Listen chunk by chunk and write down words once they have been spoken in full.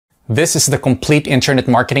This is the Complete Internet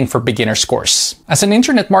Marketing for Beginners course. As an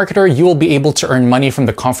internet marketer, you will be able to earn money from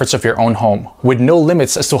the comforts of your own home, with no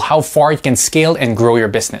limits as to how far you can scale and grow your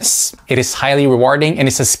business. It is highly rewarding and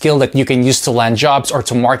is a skill that you can use to land jobs or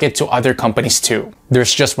to market to other companies too.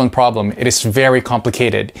 There's just one problem. It is very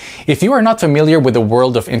complicated. If you are not familiar with the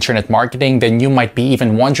world of internet marketing, then you might be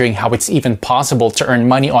even wondering how it's even possible to earn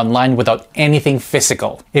money online without anything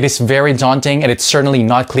physical. It is very daunting and it's certainly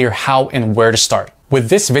not clear how and where to start. With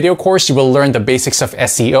this video course, you will learn the basics of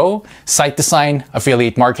SEO, site design,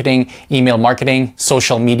 affiliate marketing, email marketing,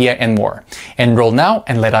 social media, and more. Enroll now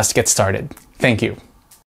and let us get started. Thank you.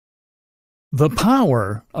 The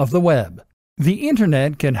power of the web. The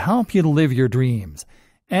internet can help you to live your dreams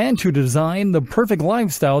and to design the perfect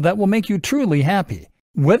lifestyle that will make you truly happy.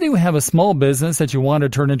 Whether you have a small business that you want to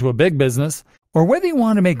turn into a big business, or whether you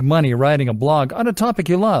want to make money writing a blog on a topic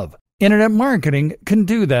you love, internet marketing can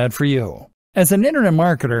do that for you. As an internet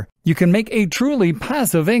marketer, you can make a truly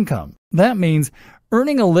passive income. That means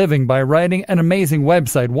earning a living by writing an amazing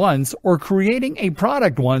website once or creating a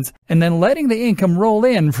product once and then letting the income roll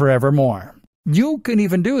in forevermore. You can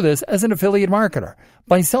even do this as an affiliate marketer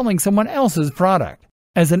by selling someone else's product.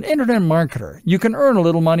 As an internet marketer, you can earn a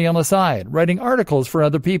little money on the side, writing articles for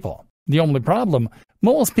other people. The only problem,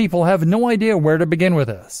 most people have no idea where to begin with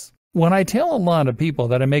this. When I tell a lot of people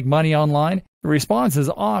that I make money online, the response is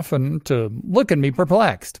often to look at me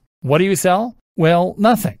perplexed. What do you sell? Well,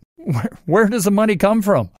 nothing. Where does the money come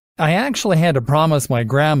from? I actually had to promise my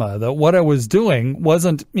grandma that what I was doing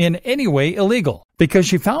wasn't in any way illegal, because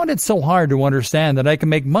she found it so hard to understand that I can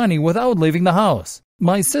make money without leaving the house.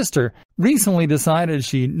 My sister recently decided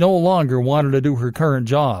she no longer wanted to do her current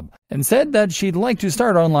job and said that she'd like to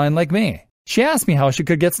start online like me. She asked me how she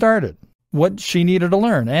could get started, what she needed to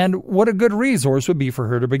learn, and what a good resource would be for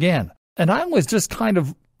her to begin. And I was just kind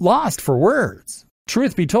of lost for words.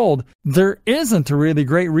 Truth be told, there isn't a really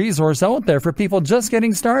great resource out there for people just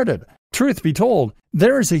getting started. Truth be told,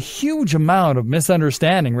 there is a huge amount of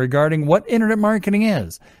misunderstanding regarding what internet marketing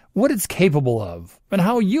is, what it's capable of, and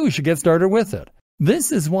how you should get started with it.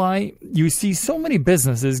 This is why you see so many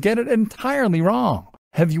businesses get it entirely wrong.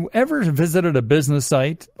 Have you ever visited a business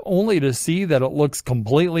site only to see that it looks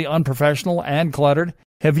completely unprofessional and cluttered?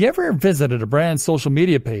 Have you ever visited a brand's social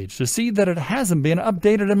media page to see that it hasn't been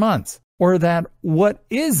updated in months? Or that what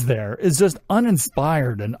is there is just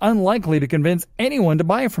uninspired and unlikely to convince anyone to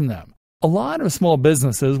buy from them? A lot of small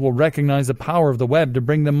businesses will recognize the power of the web to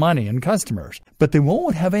bring them money and customers, but they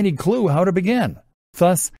won't have any clue how to begin.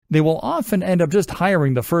 Thus, they will often end up just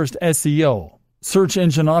hiring the first SEO, search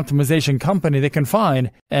engine optimization company they can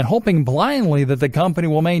find, and hoping blindly that the company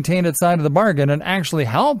will maintain its side of the bargain and actually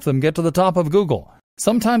help them get to the top of Google.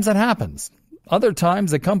 Sometimes that happens. Other times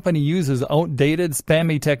the company uses outdated,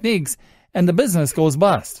 spammy techniques and the business goes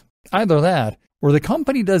bust. Either that, or the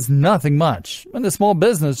company does nothing much and the small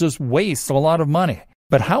business just wastes a lot of money.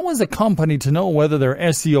 But how is a company to know whether their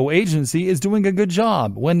SEO agency is doing a good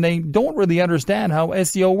job when they don't really understand how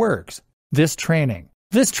SEO works? This training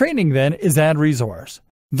then is Ad Resource.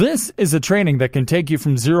 This is a training that can take you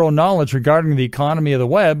from zero knowledge regarding the economy of the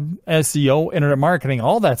web, SEO, internet marketing,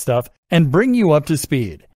 all that stuff, and bring you up to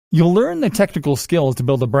speed. You'll learn the technical skills to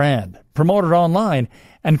build a brand, promote it online,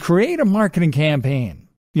 and create a marketing campaign.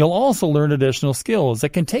 You'll also learn additional skills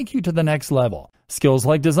that can take you to the next level. Skills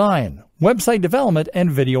like design, website development,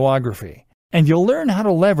 and videography. And you'll learn how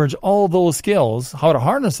to leverage all those skills, how to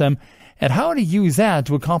harness them, and how to use that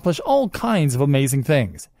to accomplish all kinds of amazing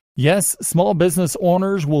things. Yes, small business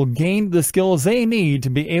owners will gain the skills they need to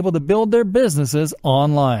be able to build their businesses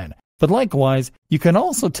online. But likewise, you can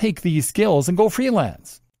also take these skills and go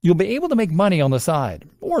freelance. You'll be able to make money on the side,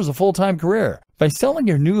 or as a full-time career, by selling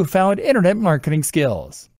your newfound internet marketing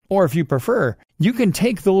skills. Or if you prefer, you can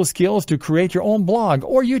take those skills to create your own blog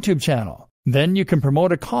or YouTube channel. Then you can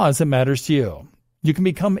promote a cause that matters to you. You can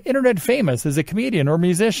become internet famous as a comedian or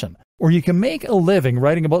musician, or you can make a living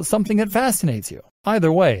writing about something that fascinates you.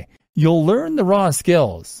 Either way, you'll learn the raw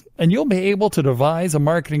skills, and you'll be able to devise a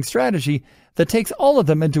marketing strategy that takes all of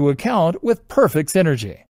them into account with perfect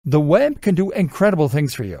synergy. The web can do incredible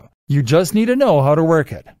things for you. You just need to know how to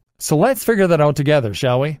work it. So let's figure that out together,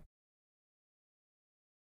 shall we?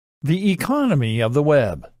 The economy of the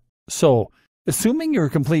web. So, assuming you're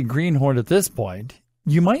a complete greenhorn at this point,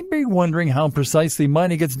 you might be wondering how precisely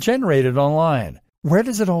money gets generated online. Where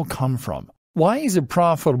does it all come from? Why is it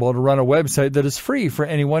profitable to run a website that is free for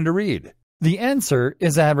anyone to read? The answer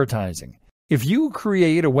is advertising. If you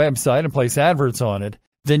create a website and place adverts on it,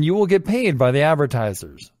 then you will get paid by the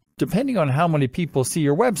advertisers, depending on how many people see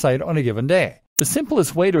your website on a given day. The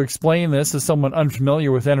simplest way to explain this to someone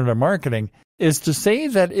unfamiliar with internet marketing is to say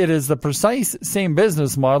that it is the precise same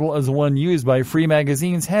business model as the one used by free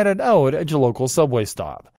magazines handed out at your local subway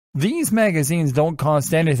stop. These magazines don't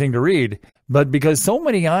cost anything to read, but because so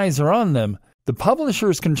many eyes are on them, the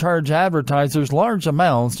publishers can charge advertisers large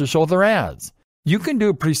amounts to show their ads. You can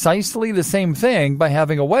do precisely the same thing by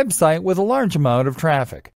having a website with a large amount of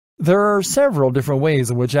traffic. There are several different ways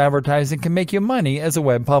in which advertising can make you money as a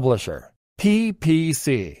web publisher.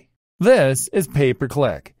 PPC. This is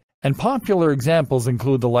pay-per-click, and popular examples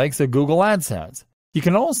include the likes of Google AdSense. You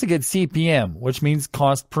can also get CPM, which means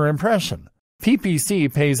cost per impression.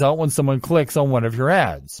 PPC pays out when someone clicks on one of your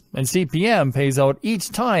ads, and CPM pays out each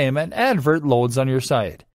time an advert loads on your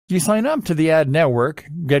site. You sign up to the ad network,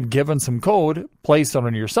 get given some code, place it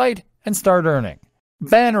on your site, and start earning.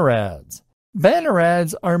 Banner ads. Banner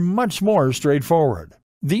ads are much more straightforward.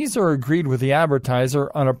 These are agreed with the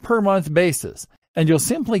advertiser on a per-month basis, and you'll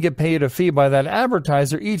simply get paid a fee by that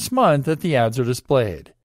advertiser each month that the ads are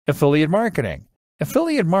displayed. Affiliate marketing.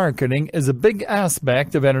 Affiliate marketing is a big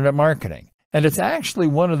aspect of internet marketing, and it's actually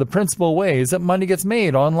one of the principal ways that money gets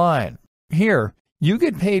made online. Here, you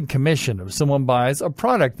get paid commission if someone buys a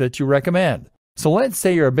product that you recommend. So let's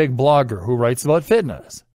say you're a big blogger who writes about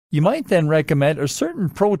fitness. You might then recommend a certain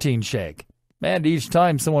protein shake, and each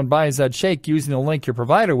time someone buys that shake using the link you're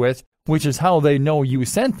provided with, which is how they know you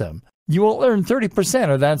sent them, you will earn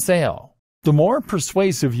 30% of that sale. The more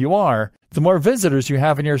persuasive you are, the more visitors you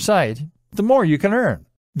have on your site, the more you can earn.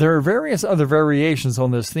 There are various other variations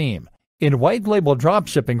on this theme. In white label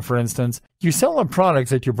dropshipping, for instance, you sell a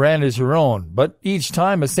product that you brand as your own, but each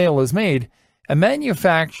time a sale is made, a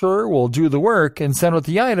manufacturer will do the work and send out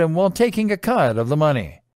the item while taking a cut of the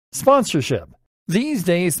money. Sponsorship. These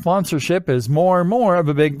days, sponsorship is more and more of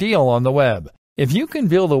a big deal on the web. If you can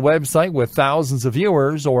build a website with thousands of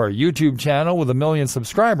viewers or a YouTube channel with 1 million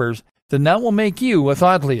subscribers, then that will make you a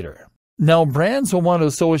thought leader. Now, brands will want to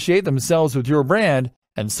associate themselves with your brand,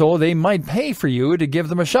 and so they might pay for you to give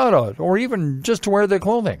them a shout-out or even just to wear their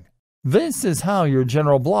clothing. This is how your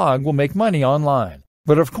general blog will make money online.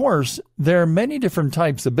 But of course, there are many different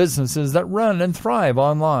types of businesses that run and thrive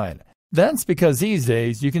online. That's because these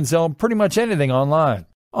days you can sell pretty much anything online.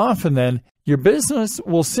 Often then, your business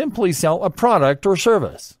will simply sell a product or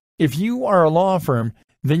service. If you are a law firm,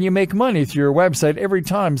 then you make money through your website every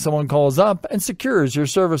time someone calls up and secures your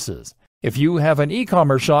services. If you have an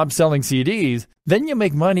e-commerce shop selling CDs, then you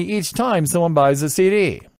make money each time someone buys a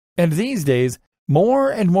CD. And these days,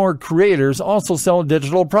 more and more creators also sell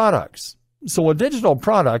digital products. So a digital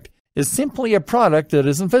product is simply a product that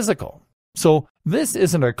isn't physical. So this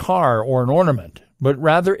isn't a car or an ornament, but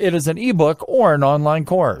rather it is an ebook or an online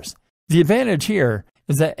course. The advantage here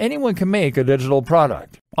is that anyone can make a digital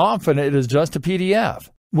product. Often it is just a PDF.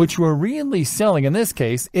 What you are really selling in this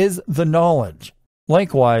case is the knowledge.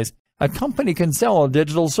 Likewise, a company can sell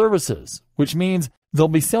digital services, which means they'll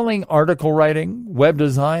be selling article writing, web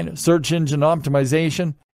design, search engine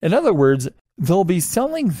optimization. In other words, they'll be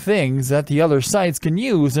selling things that the other sites can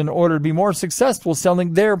use in order to be more successful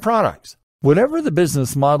selling their products. Whatever the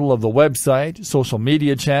business model of the website, social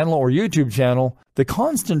media channel, or YouTube channel, the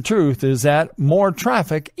constant truth is that more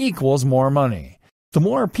traffic equals more money. The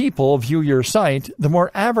more people view your site, the more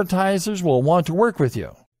advertisers will want to work with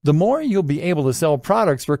you. The more you'll be able to sell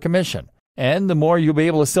products for commission, and the more you'll be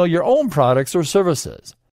able to sell your own products or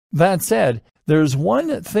services. That said, there's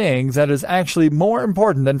one thing that is actually more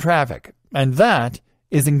important than traffic, and that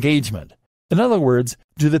is engagement. In other words,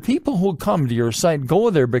 do the people who come to your site go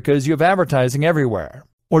there because you have advertising everywhere?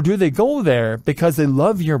 Or do they go there because they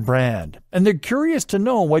love your brand and they're curious to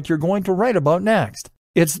know what you're going to write about next?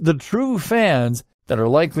 It's the true fans that are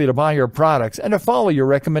likely to buy your products and to follow your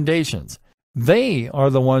recommendations. They are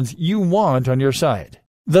the ones you want on your site.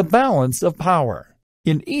 The balance of power.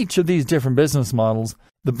 In each of these different business models,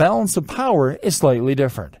 the balance of power is slightly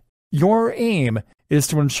different. Your aim is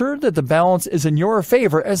to ensure that the balance is in your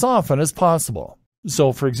favor as often as possible.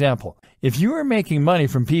 So, for example, if you are making money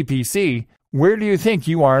from PPC, where do you think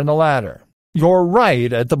you are in the ladder? You're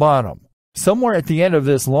right at the bottom. Somewhere at the end of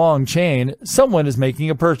this long chain, someone is making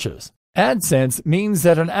a purchase. AdSense means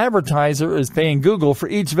that an advertiser is paying Google for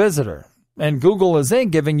each visitor, and Google is then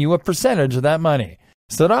giving you a percentage of that money.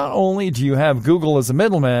 So not only do you have Google as a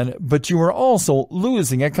middleman, but you are also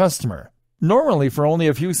losing a customer, normally for only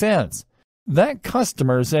a few cents. That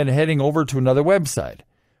customer is then heading over to another website,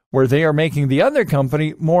 where they are making the other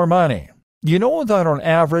company more money. You know that on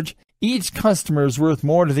average, each customer is worth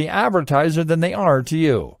more to the advertiser than they are to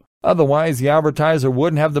you. Otherwise, the advertiser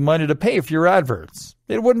wouldn't have the money to pay for your adverts.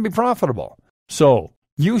 It wouldn't be profitable. So,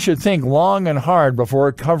 You should think long and hard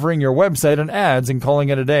before covering your website and ads and calling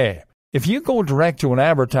it a day. If you go direct to an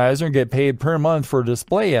advertiser and get paid per month for a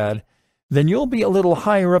display ad, then you'll be a little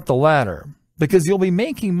higher up the ladder because you'll be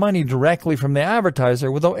making money directly from the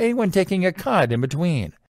advertiser without anyone taking a cut in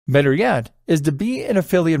between. Better yet is to be an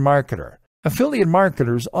affiliate marketer. Affiliate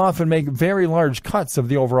marketers often make very large cuts of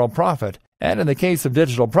the overall profit, and in the case of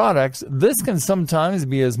digital products, this can sometimes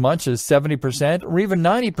be as much as 70% or even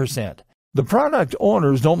 90%. The product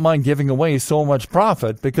owners don't mind giving away so much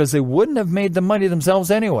profit because they wouldn't have made the money themselves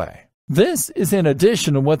anyway. This is in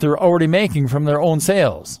addition to what they're already making from their own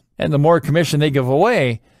sales. And the more commission they give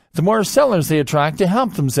away, the more sellers they attract to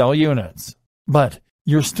help them sell units. But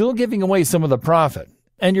you're still giving away some of the profit,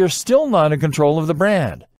 and you're still not in control of the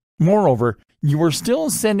brand. Moreover, you are still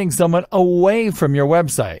sending someone away from your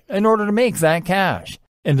website in order to make that cash.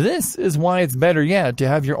 And this is why it's better yet to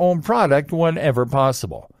have your own product whenever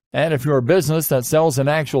possible. And if you're a business that sells an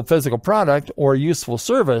actual physical product or useful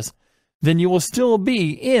service, then you will still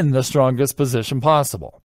be in the strongest position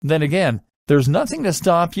possible. Then again, there's nothing to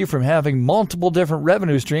stop you from having multiple different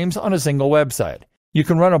revenue streams on a single website. You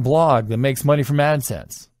can run a blog that makes money from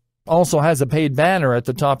AdSense, also has a paid banner at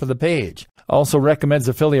the top of the page, also recommends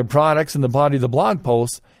affiliate products in the body of the blog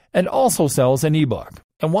posts, and also sells an ebook.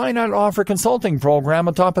 And why not offer a consulting program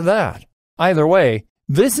on top of that? Either way,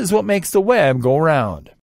 this is what makes the web go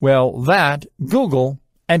round. Well, that, Google,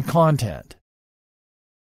 and content.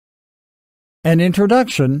 An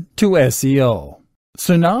introduction to SEO.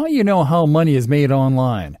 So now you know how money is made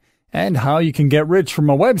online, and how you can get rich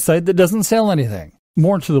from a website that doesn't sell anything.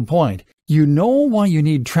 More to the point, you know why you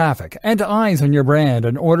need traffic and eyes on your brand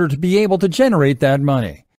in order to be able to generate that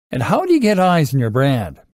money. And how do you get eyes on your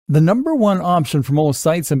brand? The number one option for most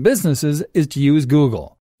sites and businesses is to use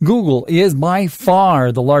Google. Google is by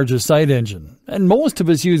far the largest site engine, and most of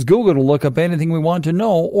us use Google to look up anything we want to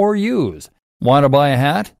know or use. Want to buy a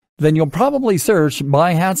hat? Then you'll probably search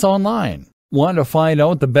Buy Hats online. Want to find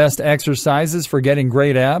out the best exercises for getting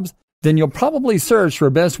great abs? Then you'll probably search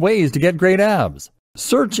for best ways to get great abs.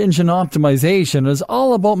 Search engine optimization is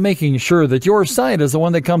all about making sure that your site is the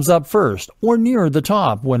one that comes up first or near the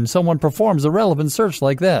top when someone performs a relevant search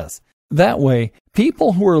like this. That way,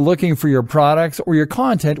 people who are looking for your products or your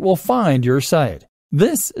content will find your site.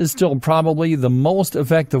 This is still probably the most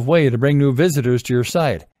effective way to bring new visitors to your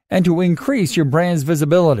site and to increase your brand's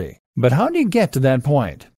visibility. But how do you get to that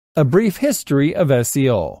point? A brief history of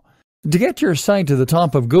SEO. To get your site to the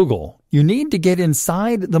top of Google, you need to get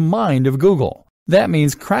inside the mind of Google. That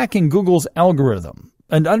means cracking Google's algorithm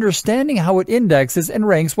and understanding how it indexes and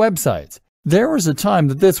ranks websites. There was a time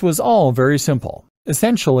that this was all very simple.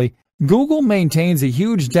 Essentially, Google maintains a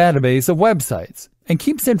huge database of websites and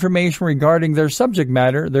keeps information regarding their subject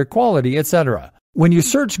matter, their quality, etc. When you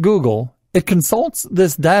search Google, it consults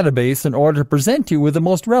this database in order to present you with the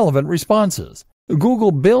most relevant responses.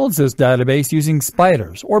 Google builds this database using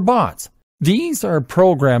spiders or bots. These are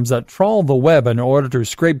programs that trawl the web in order to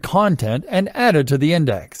scrape content and add it to the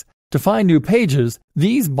index. To find new pages,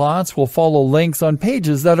 these bots will follow links on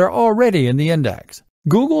pages that are already in the index.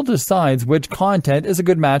 Google decides which content is a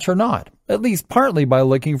good match or not, at least partly by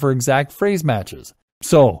looking for exact phrase matches.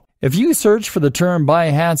 So, if you search for the term buy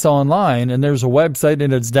hats online and there's a website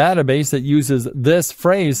in its database that uses this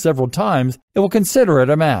phrase several times, it will consider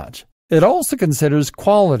it a match. It also considers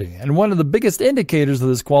quality, and one of the biggest indicators of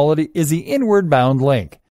this quality is the inward bound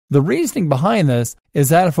link. The reasoning behind this is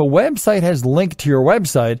that if a website has linked to your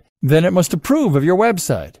website, then it must approve of your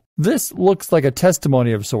website. This looks like a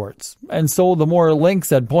testimony of sorts, and so the more links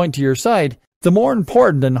that point to your site, the more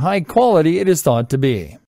important and high quality it is thought to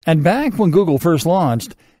be. And back when Google first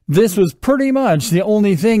launched, this was pretty much the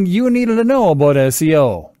only thing you needed to know about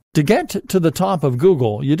SEO. To get to the top of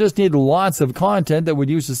Google, you just needed lots of content that would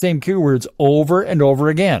use the same keywords over and over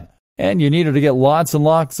again. And you needed to get lots and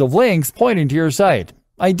lots of links pointing to your site,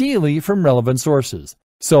 ideally from relevant sources.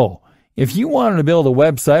 So, if you wanted to build a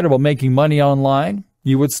website about making money online,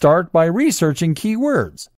 you would start by researching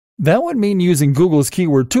keywords. That would mean using Google's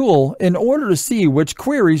keyword tool in order to see which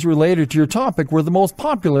queries related to your topic were the most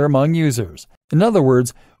popular among users. In other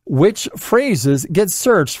words, which phrases get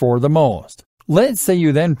searched for the most. Let's say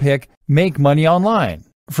you then pick Make Money Online.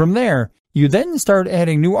 From there, you then start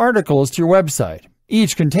adding new articles to your website,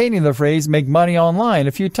 each containing the phrase Make Money Online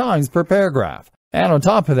a few times per paragraph. And on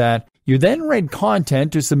top of that, you then write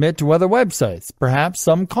content to submit to other websites, perhaps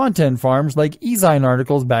some content farms like eZine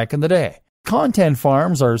articles back in the day. Content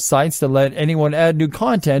farms are sites that let anyone add new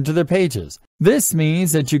content to their pages. This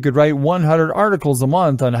means that you could write 100 articles a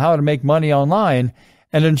month on how to make money online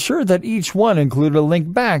and ensure that each one included a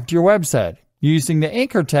link back to your website, using the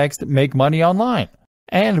anchor text Make Money Online.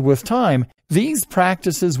 And with time, these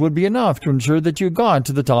practices would be enough to ensure that you got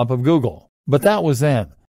to the top of Google. But that was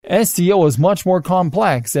then. SEO is much more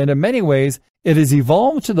complex, and in many ways, it has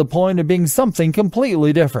evolved to the point of being something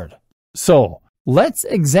completely different. So, let's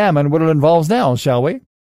examine what it involves now, shall we?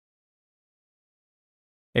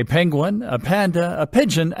 A penguin, a panda, a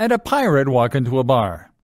pigeon, and a pirate walk into a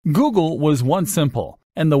bar. Google was once simple,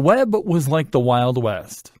 and the web was like the Wild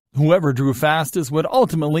West. Whoever drew fastest would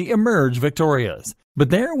ultimately emerge victorious. But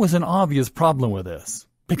there was an obvious problem with this,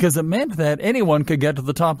 because it meant that anyone could get to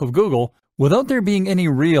the top of Google without there being any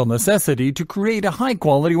real necessity to create a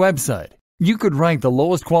high-quality website. You could write the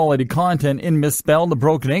lowest quality content in misspelled,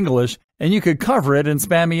 broken English, and you could cover it in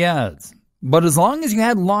spammy ads. But as long as you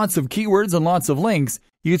had lots of keywords and lots of links,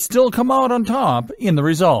 you'd still come out on top in the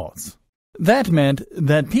results. That meant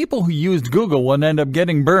that people who used Google would end up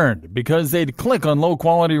getting burned because they'd click on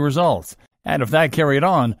low-quality results. And if that carried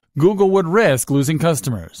on, Google would risk losing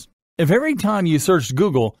customers. If every time you searched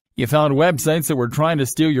Google, you found websites that were trying to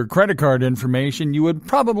steal your credit card information, you would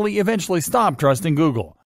probably eventually stop trusting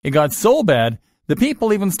Google. It got so bad that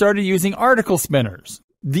people even started using article spinners.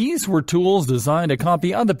 These were tools designed to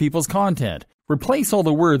copy other people's content, replace all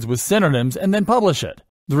the words with synonyms, and then publish it.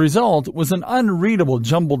 The result was an unreadable,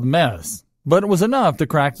 jumbled mess, but it was enough to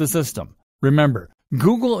crack the system. Remember,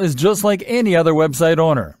 Google is just like any other website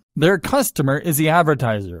owner. Their customer is the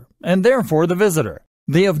advertiser, and therefore the visitor.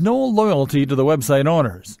 They have no loyalty to the website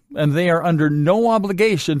owners, and they are under no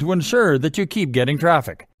obligation to ensure that you keep getting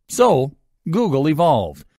traffic. So, Google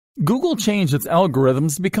evolved. Google changed its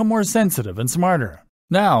algorithms to become more sensitive and smarter.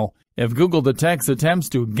 Now, if Google detects attempts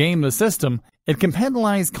to game the system, it can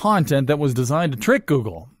penalize content that was designed to trick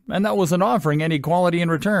Google, and that wasn't offering any quality in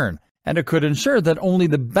return, and it could ensure that only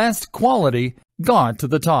the best quality got to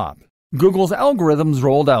the top. Google's algorithms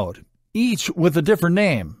rolled out, each with a different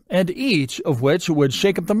name, and each of which would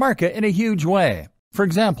shake up the market in a huge way. For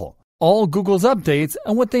example, all Google's updates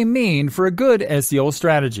and what they mean for a good SEO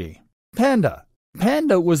strategy. Panda.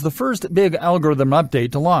 Panda was the first big algorithm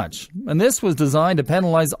update to launch, and this was designed to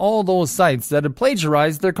penalize all those sites that had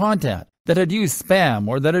plagiarized their content, that had used spam,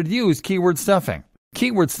 or that had used keyword stuffing.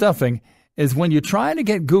 Keyword stuffing is when you try to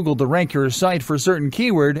get Google to rank your site for a certain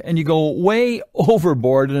keyword and you go way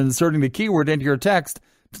overboard in inserting the keyword into your text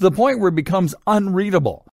to the point where it becomes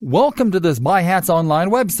unreadable. Welcome to this Buy Hats Online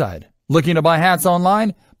website. Looking to buy hats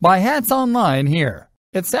online? Buy hats online here.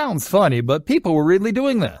 It sounds funny, but people were really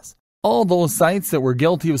doing this. All those sites that were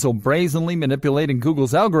guilty of so brazenly manipulating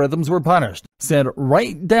Google's algorithms were punished, sent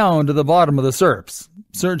right down to the bottom of the SERPs,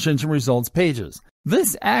 search engine results pages.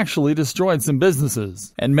 This actually destroyed some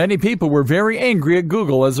businesses, and many people were very angry at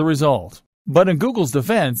Google as a result. But in Google's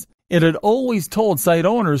defense, it had always told site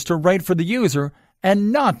owners to write for the user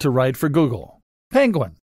and not to write for Google.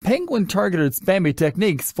 Penguin. Penguin targeted spammy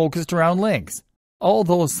techniques focused around links. All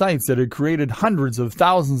those sites that had created hundreds of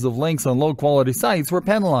thousands of links on low-quality sites were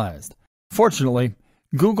penalized. Fortunately,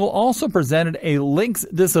 Google also presented a links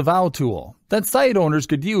disavow tool that site owners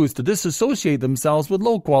could use to disassociate themselves with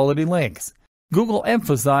low-quality links. Google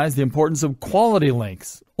emphasized the importance of quality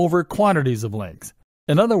links over quantities of links.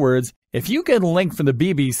 In other words, if you get a link from the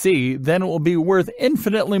BBC, then it will be worth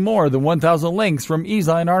infinitely more than 1,000 links from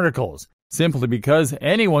e-Zine articles, simply because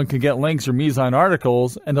anyone can get links from e-Zine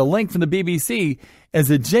articles, and a link from the BBC is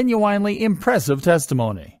a genuinely impressive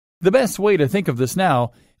testimony. The best way to think of this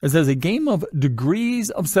now is as a game of degrees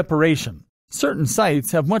of separation. Certain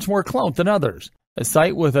sites have much more clout than others. A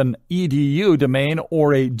site with an .edu domain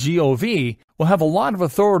or a .gov will have a lot of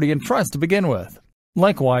authority and trust to begin with.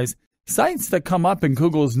 Likewise, sites that come up in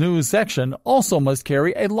Google's news section also must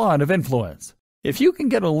carry a lot of influence. If you can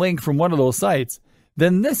get a link from one of those sites,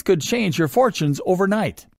 then this could change your fortunes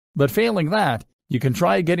overnight. But failing that, you can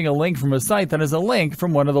try getting a link from a site that has a link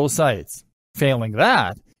from one of those sites. Failing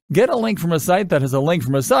that, get a link from a site that has a link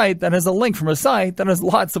from a site that has a link from a site that has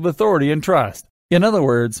lots of authority and trust. In other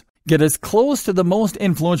words, get as close to the most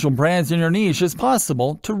influential brands in your niche as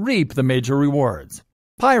possible to reap the major rewards.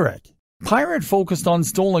 Pirate. Pirate focused on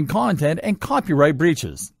stolen content and copyright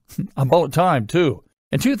breaches. About time, too.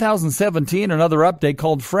 In 2017, another update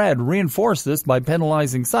called Fred reinforced this by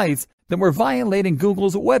penalizing sites that were violating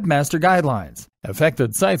Google's webmaster guidelines.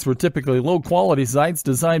 Affected sites were typically low-quality sites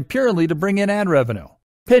designed purely to bring in ad revenue.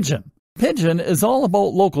 Pigeon. Pigeon is all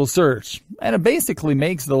about local search, and it basically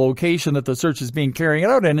makes the location that the search is being carried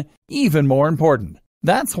out in even more important.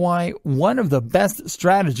 That's why one of the best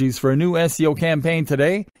strategies for a new SEO campaign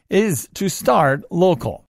today is to start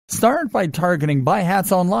local. Start by targeting Buy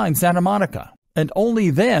Hats Online Santa Monica, and only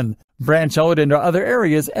then branch out into other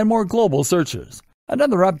areas and more global searches.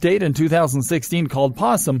 Another update in 2016 called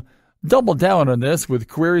Possum Double down on this with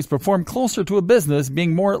queries performed closer to a business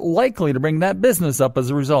being more likely to bring that business up as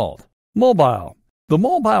a result. Mobile. The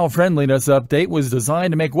mobile friendliness update was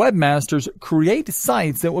designed to make webmasters create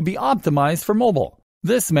sites that would be optimized for mobile.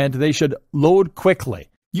 This meant they should load quickly,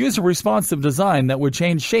 use a responsive design that would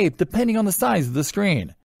change shape depending on the size of the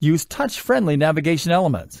screen, use touch-friendly navigation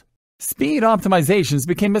elements. Speed optimizations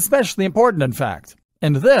became especially important, in fact,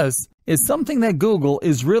 and this is something that Google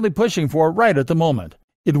is really pushing for right at the moment.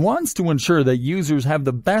 It wants to ensure that users have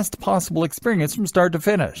the best possible experience from start to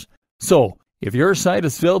finish. So, if your site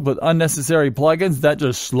is filled with unnecessary plugins that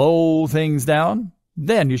just slow things down,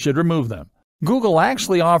 then you should remove them. Google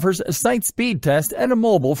actually offers a site speed test and a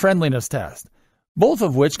mobile friendliness test, both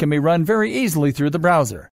of which can be run very easily through the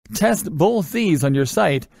browser. Test both these on your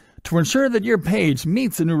site to ensure that your page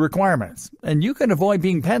meets the new requirements, and you can avoid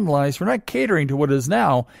being penalized for not catering to what is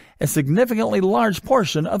now a significantly large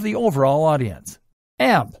portion of the overall audience.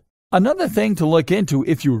 AMP. Another thing to look into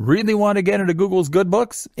if you really want to get into Google's good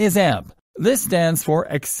books is AMP. This stands for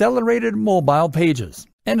Accelerated Mobile Pages,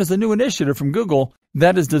 and is a new initiative from Google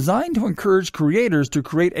that is designed to encourage creators to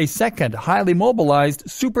create a second, highly mobilized,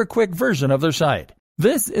 super quick version of their site.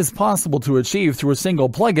 This is possible to achieve through a single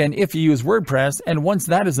plugin if you use WordPress, and once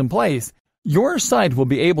that is in place, your site will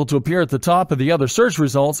be able to appear at the top of the other search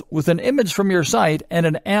results with an image from your site and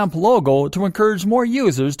an AMP logo to encourage more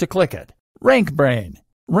users to click it. RankBrain.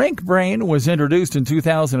 RankBrain was introduced in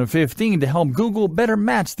 2015 to help Google better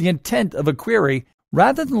match the intent of a query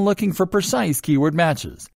rather than looking for precise keyword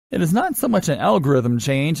matches. It is not so much an algorithm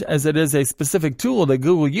change as it is a specific tool that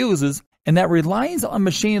Google uses and that relies on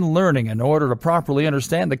machine learning in order to properly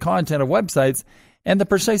understand the content of websites and the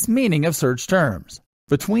precise meaning of search terms.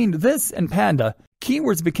 Between this and Panda,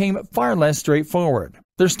 keywords became far less straightforward.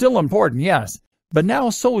 They're still important, yes, but now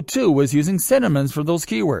so too is using synonyms for those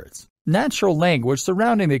keywords, natural language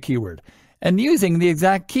surrounding the keyword, and using the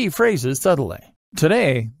exact key phrases subtly.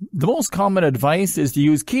 Today, the most common advice is to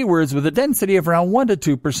use keywords with a density of around 1 to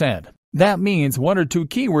 2%. That means 1 or 2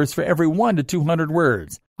 keywords for every 1 to 200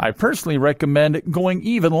 words. I personally recommend going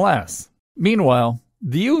even less. Meanwhile,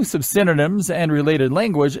 the use of synonyms and related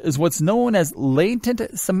language is what's known as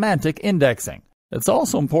latent semantic indexing. It's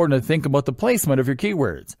also important to think about the placement of your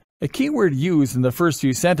keywords. A keyword used in the first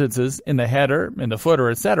few sentences, in the header, in the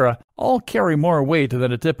footer, etc., all carry more weight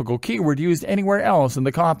than a typical keyword used anywhere else in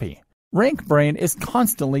the copy. RankBrain is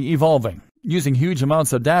constantly evolving, using huge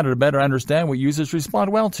amounts of data to better understand what users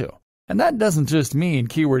respond well to. And that doesn't just mean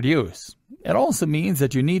keyword use. It also means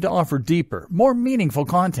that you need to offer deeper, more meaningful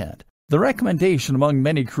content. The recommendation among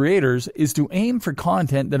many creators is to aim for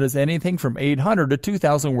content that is anything from 800 to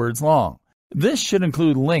 2,000 words long. This should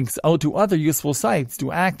include links out to other useful sites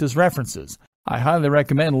to act as references. I highly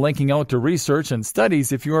recommend linking out to research and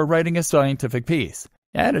studies if you are writing a scientific piece.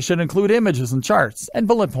 And it should include images and charts and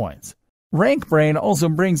bullet points. RankBrain also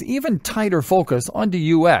brings even tighter focus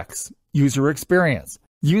onto UX, user experience.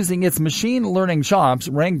 Using its machine learning chops,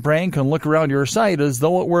 RankBrain can look around your site as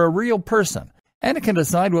though it were a real person, and it can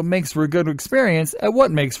decide what makes for a good experience and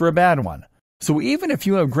what makes for a bad one. So even if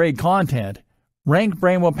you have great content,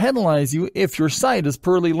 RankBrain will penalize you if your site is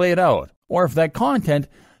poorly laid out, or if that content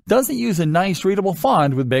doesn't use a nice readable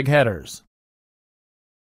font with big headers.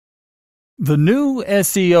 The new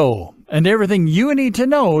SEO, and everything you need to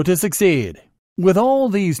know to succeed. With all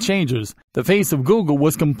these changes, the face of Google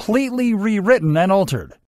was completely rewritten and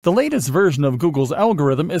altered. The latest version of Google's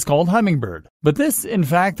algorithm is called Hummingbird, but this in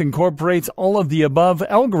fact incorporates all of the above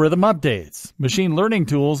algorithm updates, machine learning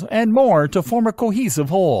tools, and more to form a cohesive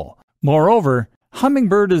whole. Moreover,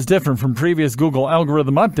 Hummingbird is different from previous Google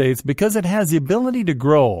algorithm updates because it has the ability to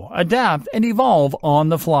grow, adapt, and evolve on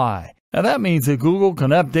the fly. Now that means that Google can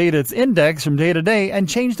update its index from day to day and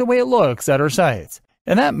change the way it looks at our sites.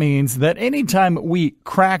 And that means that anytime we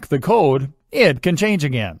crack the code, it can change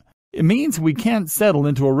again. It means we can't settle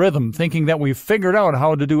into a rhythm thinking that we've figured out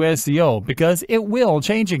how to do SEO because it will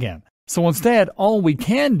change again. So instead, all we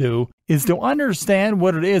can do is to understand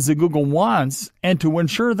what it is that Google wants and to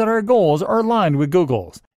ensure that our goals are aligned with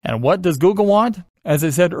Google's. And what does Google want? As I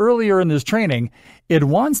said earlier in this training, it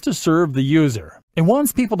wants to serve the user. It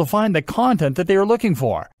wants people to find the content that they are looking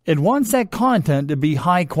for. It wants that content to be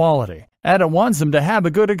high quality. And it wants them to have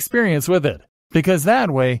a good experience with it. Because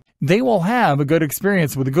that way, they will have a good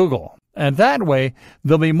experience with Google. And that way,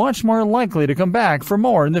 they'll be much more likely to come back for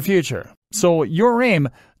more in the future. So your aim,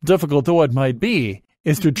 difficult though it might be,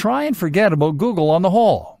 is to try and forget about Google on the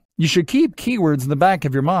whole. You should keep keywords in the back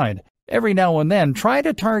of your mind. Every now and then, try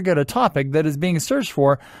to target a topic that is being searched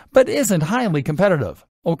for but isn't highly competitive.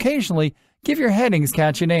 Occasionally, give your headings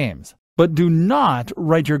catchy names. But do not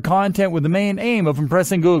write your content with the main aim of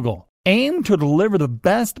impressing Google. Aim to deliver the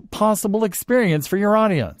best possible experience for your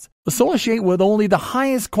audience. Associate with only the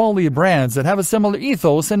highest quality brands that have a similar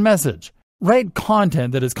ethos and message. Write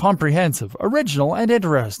content that is comprehensive, original, and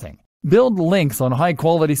interesting. Build links on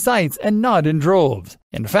high-quality sites and not in droves.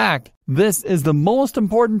 In fact, this is the most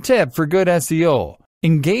important tip for good SEO.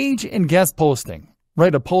 Engage in guest posting.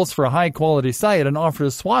 Write a post for a high-quality site and offer to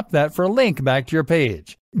swap that for a link back to your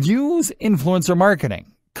page. Use influencer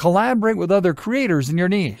marketing. Collaborate with other creators in your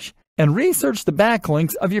niche. And research the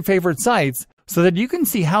backlinks of your favorite sites so that you can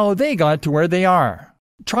see how they got to where they are.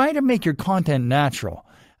 Try to make your content natural,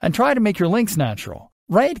 and try to make your links natural.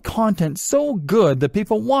 Write content so good that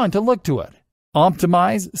people want to look to it.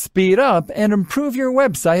 Optimize, speed up, and improve your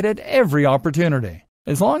website at every opportunity.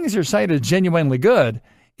 As long as your site is genuinely good,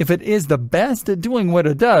 if it is the best at doing what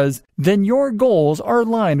it does, then your goals are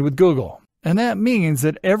aligned with Google. And that means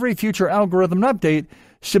that every future algorithm update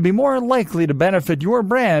should be more likely to benefit your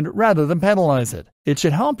brand rather than penalize it. It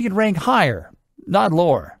should help you rank higher, not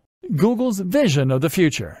lower. Google's vision of the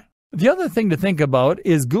future. The other thing to think about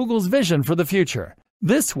is Google's vision for the future.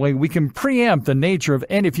 This way we can preempt the nature of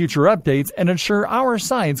any future updates and ensure our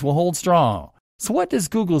sites will hold strong. So what does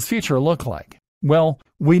Google's future look like? Well,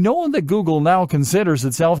 we know that Google now considers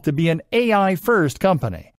itself to be an AI-first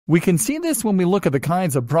company. We can see this when we look at the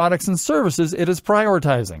kinds of products and services it is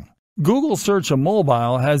prioritizing. Google Search on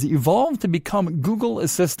mobile has evolved to become Google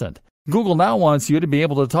Assistant. Google now wants you to be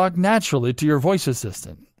able to talk naturally to your voice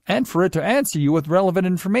assistant, and for it to answer you with relevant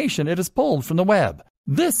information it has pulled from the web.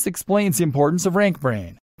 This explains the importance of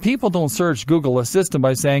RankBrain. People don't search Google Assistant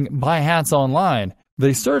by saying, "Buy hats online."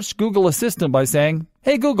 They search Google Assistant by saying,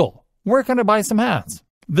 "Hey Google, where can I buy some hats?"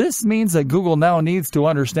 This means that Google now needs to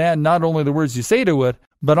understand not only the words you say to it,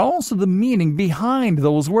 but also the meaning behind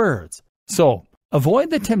those words. So, avoid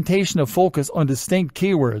the temptation to focus on distinct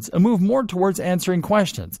keywords and move more towards answering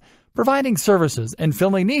questions, providing services, and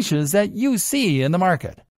filling niches that you see in the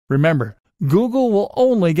market. Remember, Google will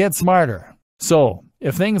only get smarter. So,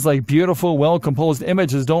 if things like beautiful, well-composed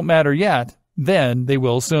images don't matter yet, then they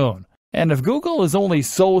will soon. And if Google is only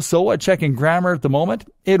so-so at checking grammar at the moment,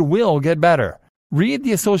 it will get better. Read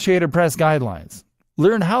the Associated Press guidelines.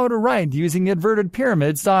 Learn how to write using the inverted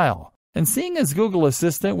pyramid style. And seeing as Google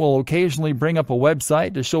Assistant will occasionally bring up a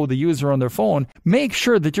website to show the user on their phone, make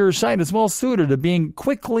sure that your site is well suited to being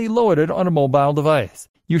quickly loaded on a mobile device.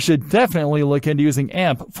 You should definitely look into using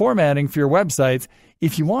AMP formatting for your websites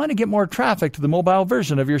if you want to get more traffic to the mobile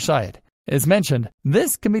version of your site. As mentioned,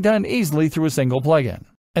 this can be done easily through a single plugin.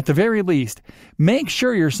 At the very least, make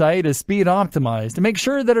sure your site is speed optimized and make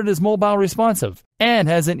sure that it is mobile responsive and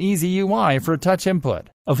has an easy UI for touch input.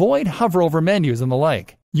 Avoid hover over menus and the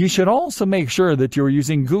like. You should also make sure that you're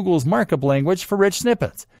using Google's markup language for rich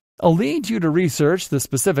snippets. I'll lead you to research the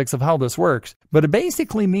specifics of how this works, but it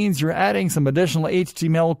basically means you're adding some additional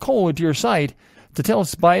HTML code to your site to tell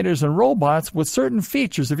spiders and robots what certain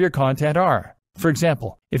features of your content are. For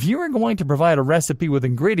example, if you are going to provide a recipe with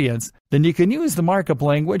ingredients, then you can use the markup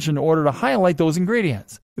language in order to highlight those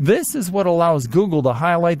ingredients. This is what allows Google to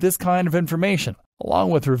highlight this kind of information,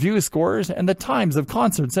 along with review scores and the times of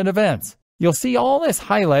concerts and events. You'll see all this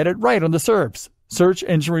highlighted right on the SERPs, Search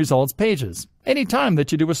Engine Results pages, anytime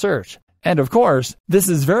that you do a search. And of course, this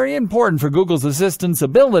is very important for Google's Assistant's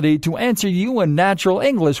ability to answer you in natural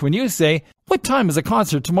English when you say, "What time is a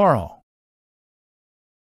concert tomorrow?"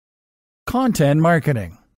 Content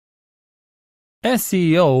marketing.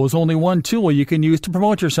 SEO is only one tool you can use to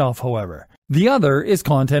promote yourself, however. The other is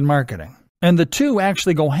content marketing. And the two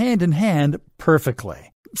actually go hand in hand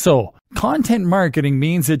perfectly. So, content marketing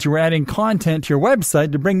means that you're adding content to your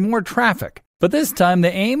website to bring more traffic. But this time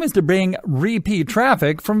the aim is to bring repeat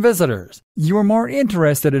traffic from visitors. You are more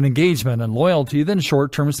interested in engagement and loyalty than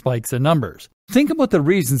short-term spikes in numbers. Think about the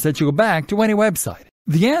reasons that you go back to any website.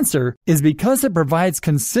 The answer is because it provides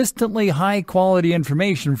consistently high-quality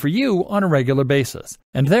information for you on a regular basis.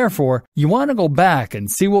 And therefore, you want to go back and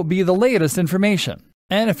see what will be the latest information.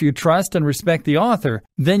 And if you trust and respect the author,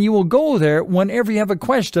 then you will go there whenever you have a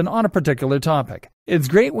question on a particular topic. It's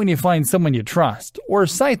great when you find someone you trust or a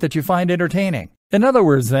site that you find entertaining. In other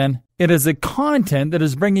words, then, it is the content that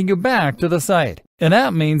is bringing you back to the site. And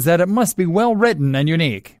that means that it must be well written and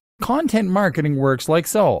unique. Content marketing works like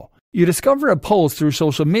so. You discover a post through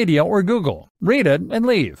social media or Google, read it, and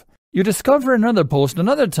leave. You discover another post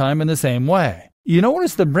another time in the same way. You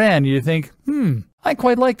notice the brand and you think, I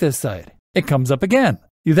quite like this site. It comes up again.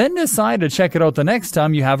 You then decide to check it out the next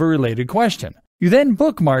time you have a related question. You then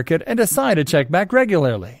bookmark it and decide to check back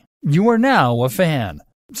regularly. You are now a fan.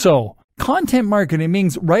 So, Content marketing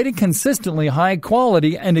means writing consistently high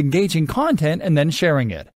quality and engaging content and then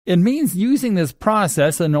sharing it. It means using this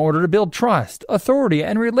process in order to build trust, authority,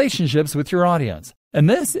 and relationships with your audience. And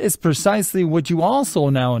this is precisely what you also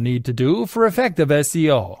now need to do for effective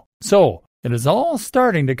SEO. So, it is all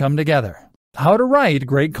starting to come together. How to write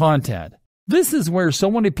great content. This is where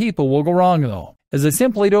so many people will go wrong though, as they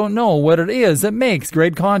simply don't know what it is that makes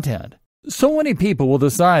great content. So many people will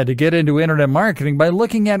decide to get into internet marketing by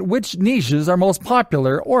looking at which niches are most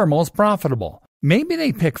popular or most profitable. Maybe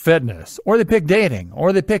they pick fitness, or they pick dating,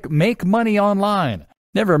 or they pick make money online.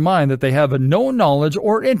 Never mind that they have no knowledge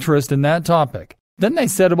or interest in that topic. Then they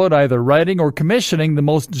set about either writing or commissioning the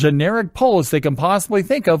most generic posts they can possibly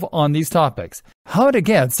think of on these topics. How to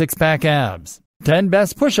get six-pack abs, 10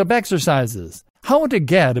 best push-up exercises, how to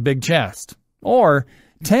get a big chest, or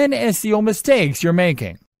 10 SEO mistakes you're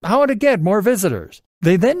making, how to get more visitors.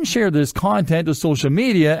 They then share this content to social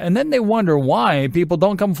media and then they wonder why people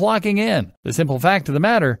don't come flocking in. The simple fact of the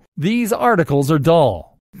matter, these articles are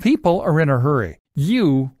dull. People are in a hurry.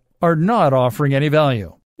 You are not offering any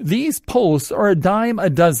value. These posts are a dime a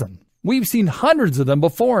dozen. We've seen hundreds of them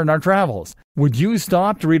before in our travels. Would you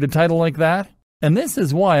stop to read a title like that? And this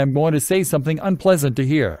is why I'm going to say something unpleasant to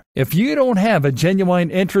hear. If you don't have a genuine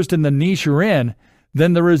interest in the niche you're in,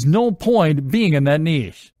 then there is no point being in that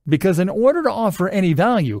niche. Because in order to offer any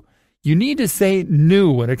value, you need to say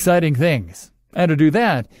new and exciting things. And to do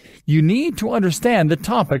that, you need to understand the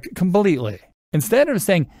topic completely. Instead of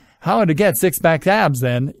saying, how to get six-pack abs,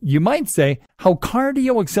 then, you might say how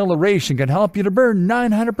cardio acceleration can help you to burn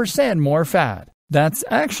 900% more fat. That's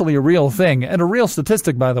actually a real thing, and a real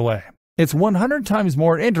statistic, by the way. It's 100 times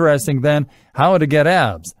more interesting than how to get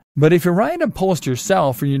abs. But if you write a post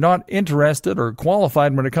yourself and you're not interested or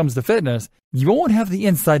qualified when it comes to fitness, you won't have the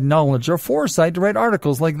inside knowledge or foresight to write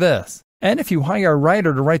articles like this. And if you hire a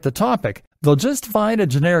writer to write the topic, they'll just find a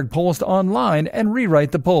generic post online and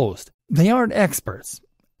rewrite the post. They aren't experts.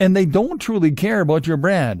 And they don't truly care about your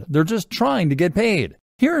brand. They're just trying to get paid.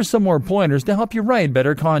 Here are some more pointers to help you write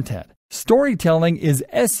better content. Storytelling is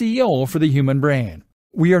SEO for the human brain.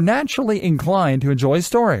 We are naturally inclined to enjoy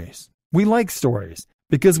stories. We like stories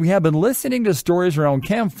because we have been listening to stories around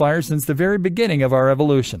campfires since the very beginning of our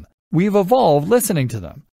evolution. We've evolved listening to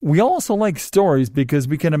them. We also like stories because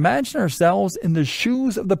we can imagine ourselves in the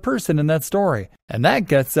shoes of the person in that story, and that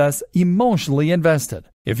gets us emotionally invested.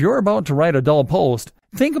 If you're about to write a dull post,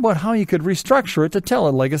 think about how you could restructure it to tell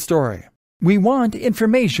it like a story. We want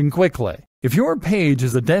information quickly. If your page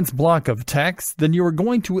is a dense block of text, then you are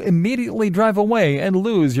going to immediately drive away and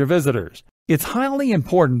lose your visitors. It's highly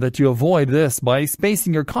important that you avoid this by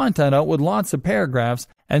spacing your content out with lots of paragraphs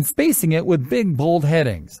and spacing it with big bold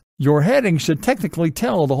headings. Your headings should technically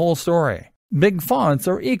tell the whole story. Big fonts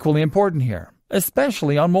are equally important here,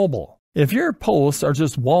 especially on mobile. If your posts are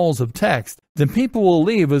just walls of text, then people will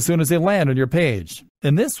leave as soon as they land on your page.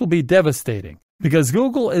 And this will be devastating because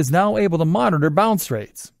Google is now able to monitor bounce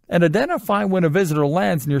rates and identify when a visitor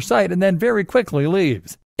lands on your site and then very quickly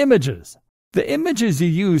leaves. Images. The images you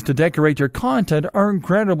use to decorate your content are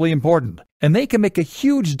incredibly important, and they can make a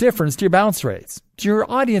huge difference to your bounce rates, to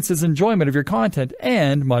your audience's enjoyment of your content,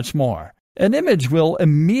 and much more. An image will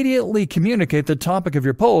immediately communicate the topic of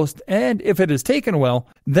your post, and if it is taken well,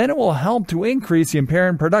 then it will help to increase the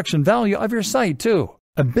apparent production value of your site too.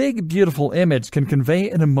 A big, beautiful image can convey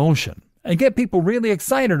an emotion and get people really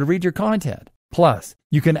excited to read your content. Plus,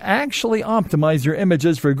 you can actually optimize your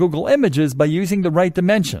images for Google Images by using the right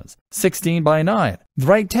dimensions, 16 by 9, the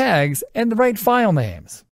right tags, and the right file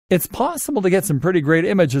names. It's possible to get some pretty great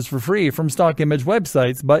images for free from stock image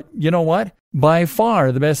websites, but you know what? By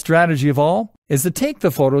far the best strategy of all is to take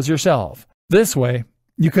the photos yourself. This way,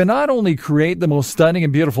 you can not only create the most stunning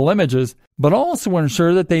and beautiful images, but also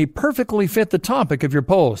ensure that they perfectly fit the topic of your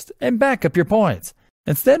post and back up your points.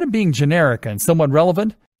 Instead of being generic and somewhat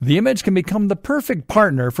relevant, the image can become the perfect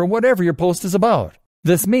partner for whatever your post is about.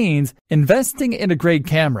 This means investing in a great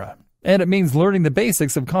camera, and it means learning the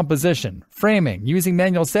basics of composition, framing, using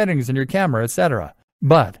manual settings in your camera, etc.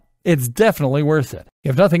 But it's definitely worth it.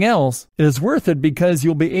 If nothing else, it is worth it because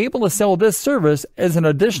you'll be able to sell this service as an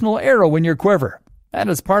additional arrow in your quiver, and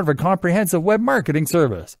as part of a comprehensive web marketing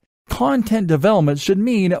service. Content development should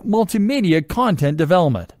mean multimedia content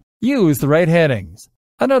development. Use the right headings.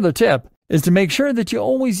 Another tip is to make sure that you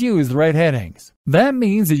always use the right headings. That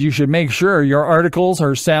means that you should make sure your articles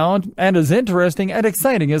are sound and as interesting and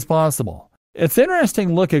exciting as possible. It's interesting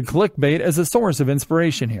to look at clickbait as a source of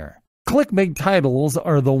inspiration here. Clickbait titles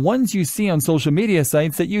are the ones you see on social media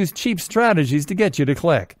sites that use cheap strategies to get you to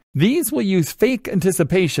click. These will use fake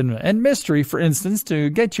anticipation and mystery, for instance, to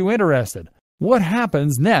get you interested. What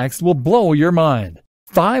happens next will blow your mind.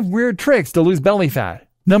 5 weird tricks to lose belly fat.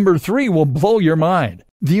 Number 3 will blow your mind.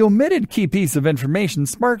 The omitted key piece of information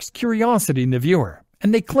sparks curiosity in the viewer,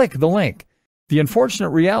 and they click the link. The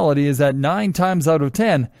unfortunate reality is that 9 times out of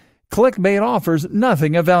 10, clickbait offers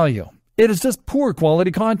nothing of value. It is just poor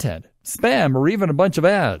quality content, spam, or even a bunch of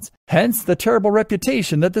ads. Hence the terrible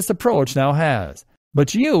reputation that this approach now has.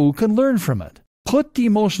 But you can learn from it. Put the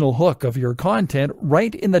emotional hook of your content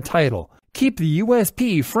right in the title. Keep the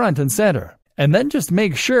USP front and center. And then just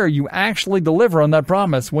make sure you actually deliver on that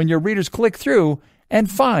promise when your readers click through and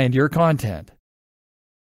find your content.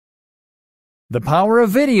 The power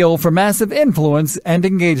of video for massive influence and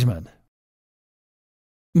engagement.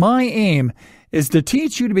 My aim is to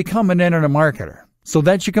teach you to become an internet marketer so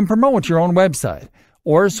that you can promote your own website,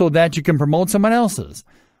 or so that you can promote someone else's,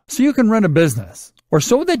 so you can run a business, or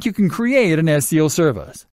so that you can create an SEO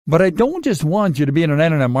service. But I don't just want you to be an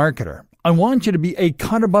internet marketer. I want you to be a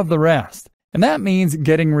cut above the rest. And that means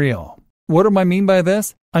getting real. What do I mean by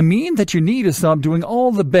this? I mean that you need to stop doing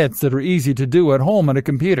all the bits that are easy to do at home on a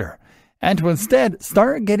computer, and to instead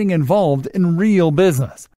start getting involved in real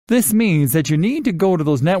business. This means that you need to go to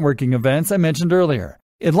those networking events I mentioned earlier.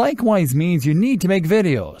 It likewise means you need to make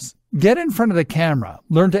videos. Get in front of the camera,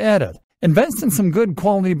 learn to edit, invest in some good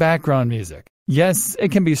quality background music. Yes,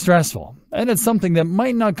 it can be stressful, and it's something that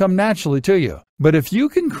might not come naturally to you. But if you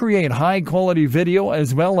can create high-quality video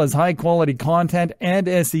as well as high-quality content and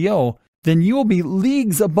SEO, then you will be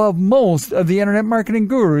leagues above most of the internet marketing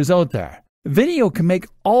gurus out there. Video can make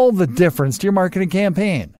all the difference to your marketing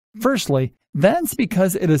campaign. Firstly, that's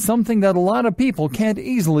because it is something that a lot of people can't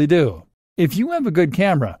easily do. If you have a good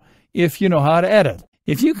camera, if you know how to edit,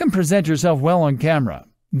 if you can present yourself well on camera,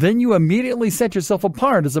 then you immediately set yourself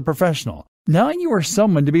apart as a professional. Now you are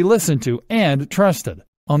someone to be listened to and trusted.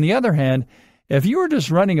 On the other hand, if you are just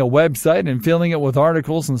running a website and filling it with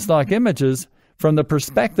articles and stock images, from the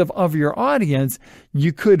perspective of your audience,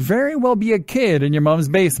 you could very well be a kid in your mom's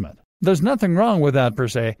basement. There's nothing wrong with that per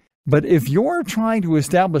se, but if you're trying to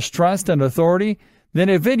establish trust and authority, then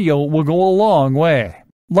a video will go a long way.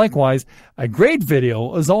 Likewise, a great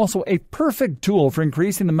video is also a perfect tool for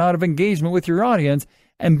increasing the amount of engagement with your audience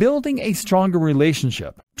and building a stronger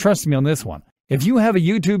relationship. Trust me on this one. If you have a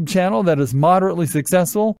YouTube channel that is moderately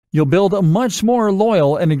successful, you'll build a much more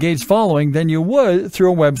loyal and engaged following than you would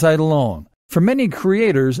through a website alone. For many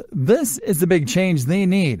creators, this is the big change they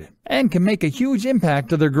need and can make a huge impact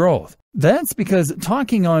to their growth. That's because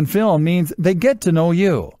talking on film means they get to know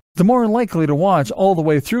you. They're more likely to watch all the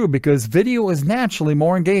way through because video is naturally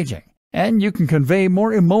more engaging, and you can convey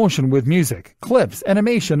more emotion with music, clips,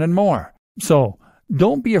 animation, and more. So,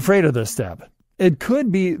 don't be afraid of this step. It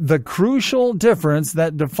could be the crucial difference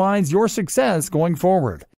that defines your success going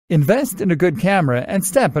forward. Invest in a good camera and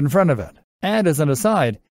step in front of it. And as an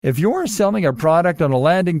aside, if you're selling a product on a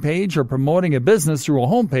landing page or promoting a business through a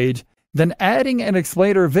homepage, then adding an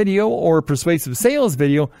explainer video or persuasive sales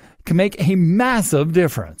video can make a massive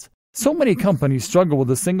difference. So many companies struggle with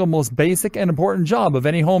the single most basic and important job of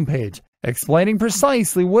any homepage, explaining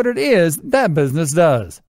precisely what it is that business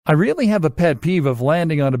does. I really have a pet peeve of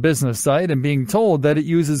landing on a business site and being told that it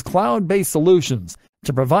uses cloud-based solutions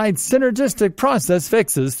to provide synergistic process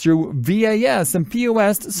fixes through VAS and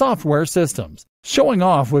POS software systems. Showing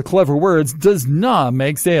off with clever words does not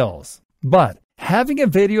make sales. But having a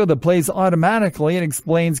video that plays automatically and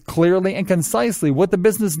explains clearly and concisely what the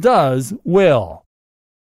business does will.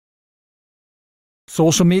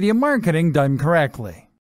 Social media marketing done correctly.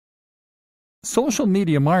 Social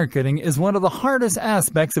media marketing is one of the hardest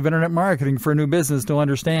aspects of internet marketing for a new business to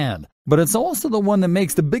understand, but it's also the one that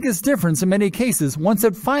makes the biggest difference in many cases once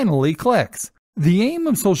it finally clicks. The aim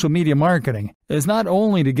of social media marketing is not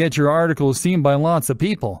only to get your articles seen by lots of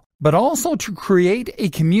people, but also to create a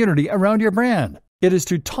community around your brand. It is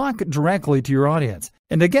to talk directly to your audience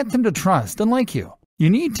and to get them to trust and like you.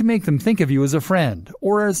 You need to make them think of you as a friend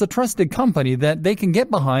or as a trusted company that they can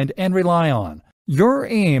get behind and rely on. Your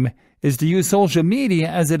aim is to use social media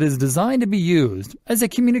as it is designed to be used as a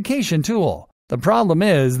communication tool. The problem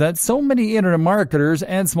is that so many internet marketers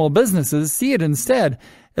and small businesses see it instead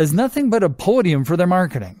as nothing but a podium for their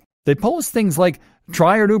marketing. They post things like,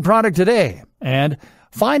 "Try our new product today," and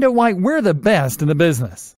 "Find out why we're the best in the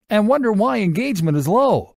business," and wonder why engagement is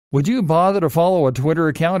low. Would you bother to follow a Twitter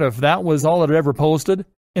account if that was all it ever posted?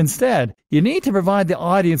 Instead, you need to provide the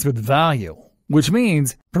audience with value, which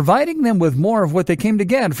means providing them with more of what they came to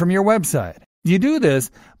get from your website. You do this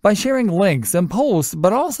by sharing links and posts,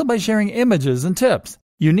 but also by sharing images and tips.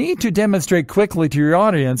 You need to demonstrate quickly to your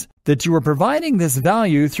audience that you are providing this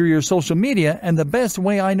value through your social media, and the best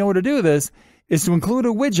way I know to do this is to include a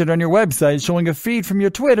widget on your website showing a feed from your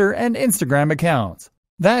Twitter and Instagram accounts.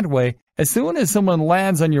 That way, as soon as someone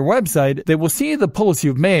lands on your website, they will see the posts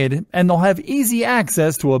you've made and they'll have easy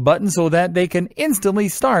access to a button so that they can instantly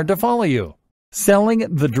start to follow you. Selling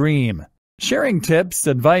the dream. Sharing tips,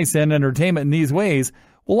 advice, and entertainment in these ways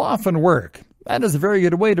will often work. That is a very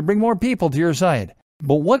good way to bring more people to your site.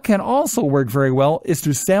 But what can also work very well is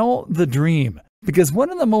to sell the dream. Because one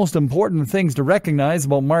of the most important things to recognize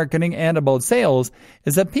about marketing and about sales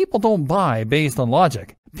is that people don't buy based on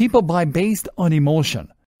logic. People buy based on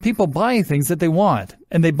emotion. People buy things that they want,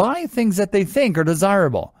 and they buy things that they think are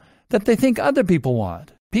desirable, that they think other people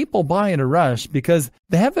want. People buy in a rush because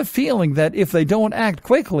they have a feeling that if they don't act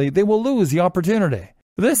quickly, they will lose the opportunity.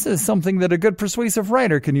 This is something that a good persuasive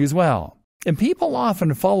writer can use well. And people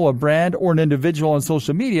often follow a brand or an individual on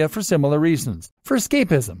social media for similar reasons. For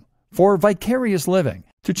escapism, for vicarious living,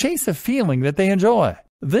 to chase a feeling that they enjoy.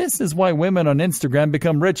 This is why women on Instagram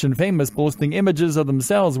become rich and famous posting images of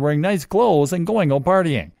themselves wearing nice clothes and going out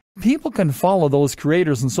partying. People can follow those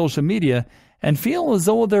creators on social media and feel as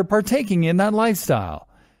though they're partaking in that lifestyle.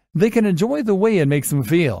 They can enjoy the way it makes them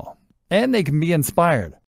feel, and they can be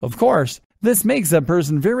inspired. Of course, this makes that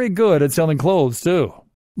person very good at selling clothes too.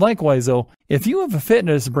 Likewise though, if you have a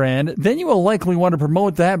fitness brand, then you will likely want to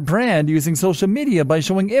promote that brand using social media by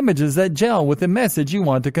showing images that gel with the message you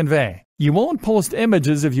want to convey. You won't post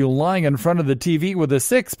images of you lying in front of the TV with a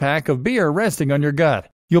six-pack of beer resting on your gut.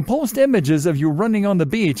 You'll post images of you running on the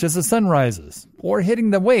beach as the sun rises, or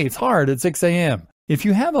hitting the weights hard at 6 a.m. If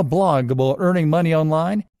you have a blog about earning money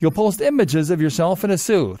online, you'll post images of yourself in a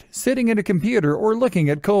suit, sitting at a computer or looking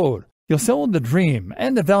at code. You'll sell the dream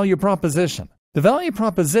and the value proposition. The value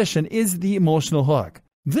proposition is the emotional hook.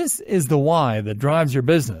 This is the why that drives your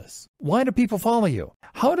business. Why do people follow you?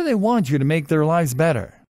 How do they want you to make their lives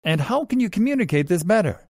better? And how can you communicate this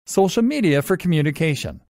better? Social media for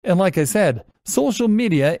communication. And like I said, social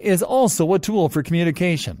media is also a tool for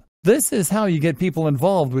communication. This is how you get people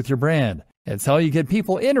involved with your brand. It's how you get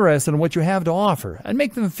people interested in what you have to offer and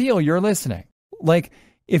make them feel you're listening. Like,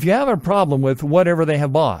 if you have a problem with whatever they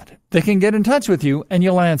have bought, they can get in touch with you and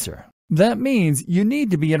you'll answer. That means you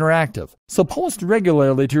need to be interactive. So post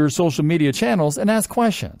regularly to your social media channels and ask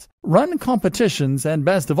questions. Run competitions and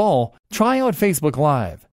best of all, try out Facebook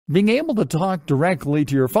Live. Being able to talk directly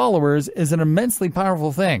to your followers is an immensely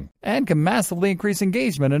powerful thing and can massively increase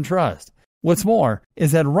engagement and trust. What's more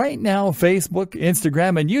is that right now Facebook,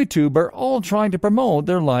 Instagram, and YouTube are all trying to promote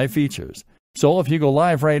their live features. So if you go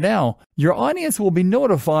live right now, your audience will be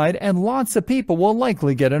notified and lots of people will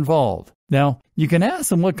likely get involved. Now, you can ask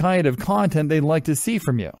them what kind of content they'd like to see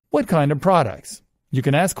from you, what kind of products. You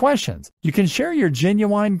can ask questions. You can share your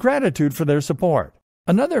genuine gratitude for their support.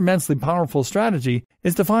 Another immensely powerful strategy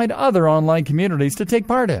is to find other online communities to take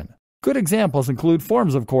part in. Good examples include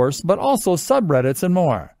forums, of course, but also subreddits and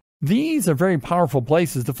more. These are very powerful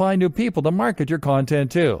places to find new people to market your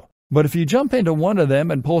content to. But if you jump into one of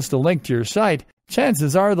them and post a link to your site,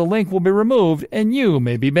 chances are the link will be removed and you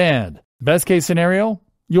may be banned. Best case scenario,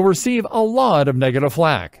 you'll receive a lot of negative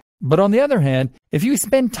flack. But on the other hand, if you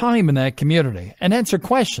spend time in that community and answer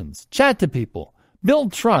questions, chat to people,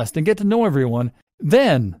 build trust and get to know everyone,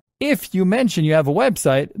 then if you mention you have a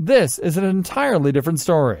website, this is an entirely different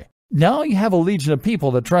story. Now you have a legion of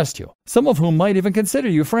people that trust you, some of whom might even consider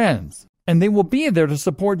you friends, and they will be there to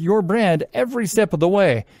support your brand every step of the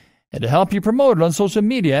way and to help you promote it on social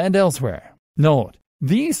media and elsewhere. Note,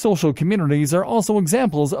 these social communities are also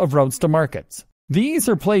examples of routes to markets. These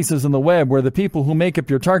are places on the web where the people who make up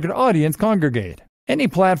your target audience congregate. Any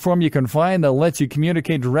platform you can find that lets you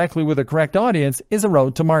communicate directly with the correct audience is a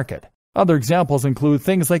route to market. Other examples include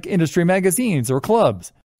things like industry magazines or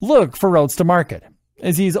clubs. Look for routes to market,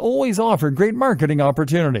 as these always offer great marketing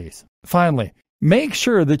opportunities. Finally, make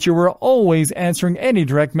sure that you are always answering any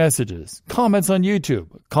direct messages, comments on YouTube,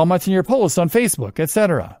 comments in your posts on Facebook,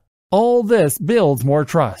 etc. All this builds more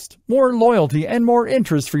trust, more loyalty, and more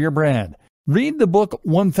interest for your brand. Read the book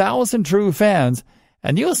 1000 True Fans,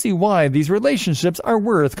 and you'll see why these relationships are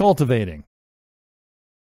worth cultivating.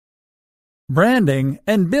 Branding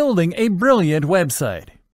and building a brilliant website.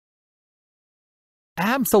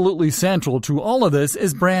 Absolutely central to all of this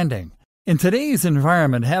is branding. In today's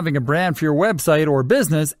environment, having a brand for your website or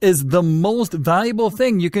business is the most valuable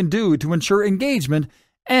thing you can do to ensure engagement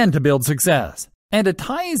and to build success. And it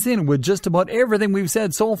ties in with just about everything we've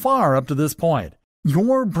said so far up to this point.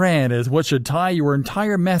 Your brand is what should tie your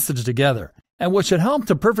entire message together and what should help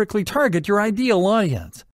to perfectly target your ideal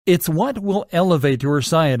audience. It's what will elevate your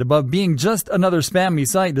site above being just another spammy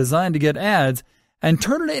site designed to get ads and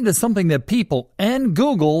turn it into something that people and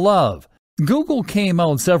Google love. Google came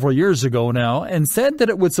out several years ago now and said that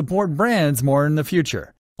it would support brands more in the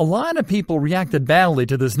future. A lot of people reacted badly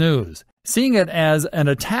to this news, seeing it as an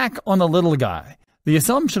attack on the little guy. The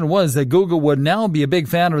assumption was that Google would now be a big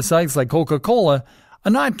fan of sites like Coca-Cola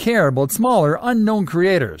and not care about smaller, unknown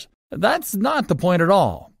creators. That's not the point at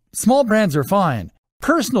all. Small brands are fine.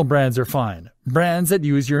 Personal brands are fine. Brands that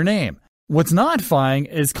use your name. What's not fine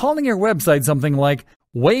is calling your website something like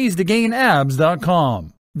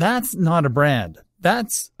ways-to-gain-abs.com. That's not a brand.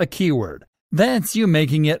 That's a keyword. That's you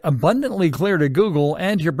making it abundantly clear to Google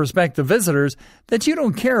and your prospective visitors that you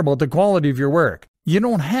don't care about the quality of your work. You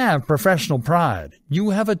don't have professional pride.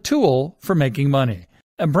 You have a tool for making money.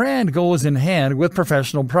 A brand goes in hand with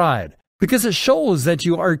professional pride because it shows that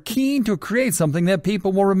you are keen to create something that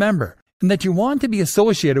people will remember and that you want to be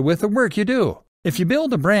associated with the work you do. If you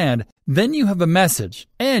build a brand, then you have a message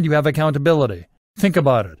and you have accountability. Think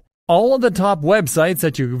about it. All of the top websites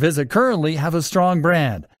that you visit currently have a strong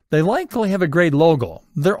brand. They likely have a great logo,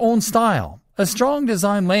 their own style, a strong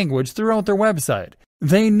design language throughout their website.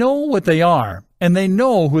 They know what they are, and they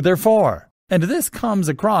know who they're for. And this comes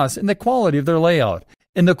across in the quality of their layout,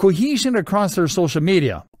 in the cohesion across their social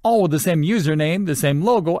media, all with the same username, the same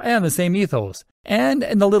logo, and the same ethos, and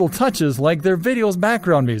in the little touches like their video's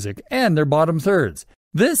background music and their bottom thirds.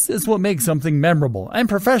 This is what makes something memorable and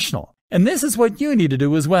professional, and this is what you need to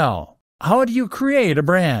do as well. How do you create a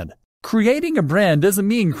brand? Creating a brand doesn't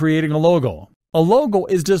mean creating a logo. A logo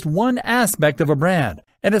is just one aspect of a brand,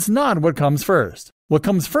 and it's not what comes first. What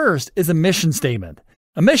comes first is a mission statement.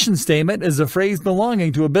 A mission statement is a phrase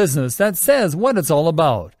belonging to a business that says what it's all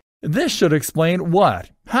about. This should explain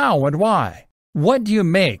what, how, and why. What do you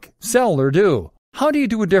make, sell, or do? How do you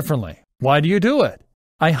do it differently? Why do you do it?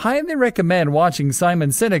 I highly recommend watching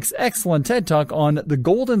Simon Sinek's excellent TED Talk on the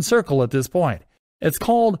Golden Circle at this point. It's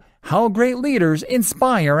called How Great Leaders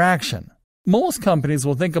Inspire Action. Most companies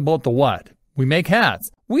will think about the what. We make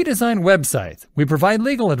hats. We design websites. We provide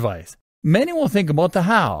legal advice. Many will think about the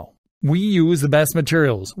how. We use the best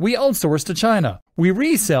materials. We outsource to China. We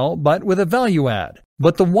resell, but with a value add.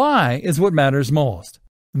 But the why is what matters most.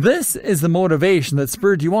 This is the motivation that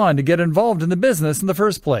spurred you on to get involved in the business in the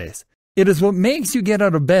first place. It is what makes you get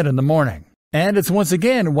out of bed in the morning. And it's once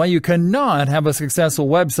again why you cannot have a successful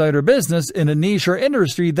website or business in a niche or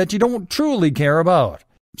industry that you don't truly care about.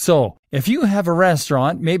 So, if you have a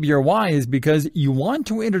restaurant, maybe your why is because you want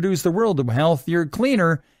to introduce the world to healthier,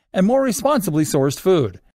 cleaner, and more responsibly sourced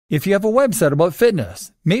food. If you have a website about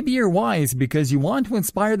fitness, maybe your why is because you want to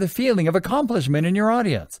inspire the feeling of accomplishment in your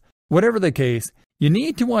audience. Whatever the case, you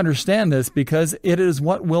need to understand this because it is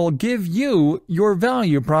what will give you your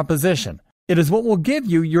value proposition. It is what will give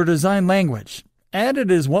you your design language, and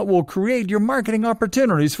it is what will create your marketing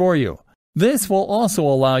opportunities for you. This will also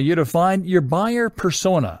allow you to find your buyer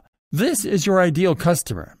persona. This is your ideal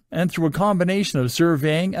customer, and through a combination of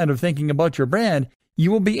surveying and of thinking about your brand,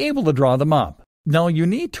 you will be able to draw them up. Now, you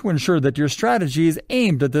need to ensure that your strategy is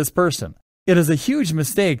aimed at this person. It is a huge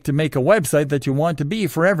mistake to make a website that you want to be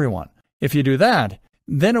for everyone. If you do that,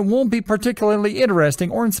 then it won't be particularly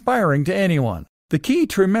interesting or inspiring to anyone. The key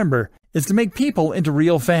to remember is to make people into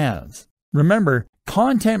real fans. Remember,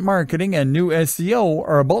 content marketing and new SEO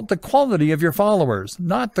are about the quality of your followers,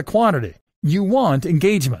 not the quantity. You want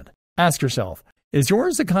engagement. Ask yourself, is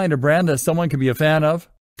yours the kind of brand that someone can be a fan of?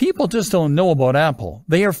 People just don't know about Apple.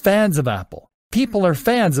 They are fans of Apple. People are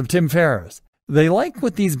fans of Tim Ferriss. They like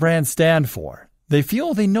what these brands stand for. They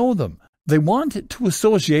feel they know them. They want to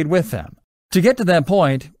associate with them. To get to that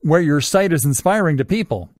point where your site is inspiring to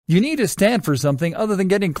people, you need to stand for something other than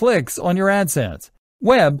getting clicks on your AdSense,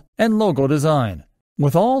 web, and logo design.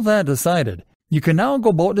 With all that decided, you can now go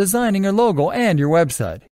about designing your logo and your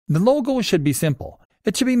website. The logo should be simple,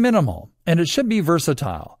 it should be minimal, and it should be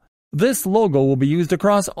versatile. This logo will be used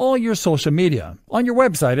across all your social media, on your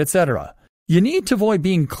website, etc. You need to avoid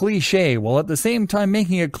being cliché while at the same time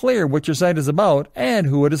making it clear what your site is about and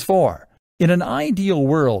who it is for. In an ideal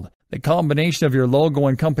world, the combination of your logo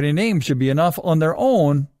and company name should be enough on their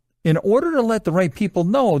own in order to let the right people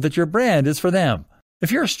know that your brand is for them.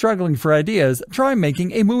 If you're struggling for ideas, try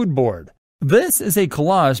making a mood board. This is a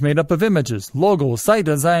collage made up of images, logos, site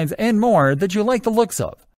designs, and more that you like the looks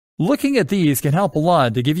of. Looking at these can help a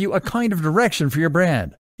lot to give you a kind of direction for your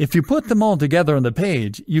brand. If you put them all together on the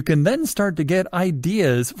page, you can then start to get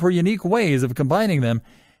ideas for unique ways of combining them,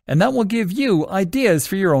 and that will give you ideas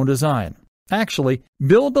for your own design. Actually,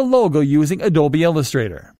 build the logo using Adobe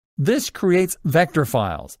Illustrator. This creates vector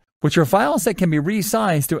files, which are files that can be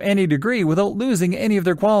resized to any degree without losing any of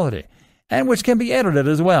their quality, and which can be edited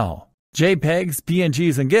as well. JPEGs,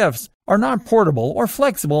 PNGs, and GIFs are not portable or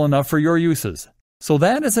flexible enough for your uses. So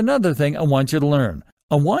that is another thing I want you to learn.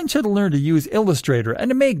 I want you to learn to use Illustrator and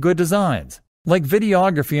to make good designs. Like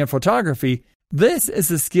videography and photography, this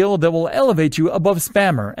is a skill that will elevate you above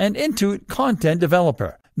spammer and into content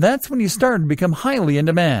developer. That's when you start to become highly in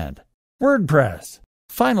demand. WordPress.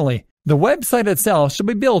 Finally, the website itself should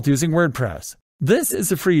be built using WordPress. This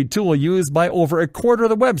is a free tool used by over a quarter of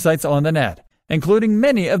the websites on the net, including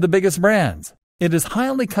many of the biggest brands. It is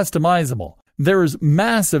highly customizable. There is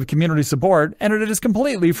massive community support, and it is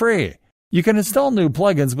completely free. You can install new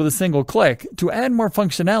plugins with a single click to add more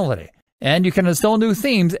functionality, and you can install new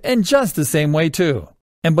themes in just the same way too.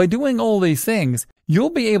 And by doing all these things,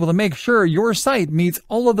 you'll be able to make sure your site meets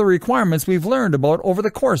all of the requirements we've learned about over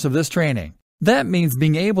the course of this training. That means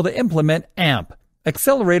being able to implement AMP,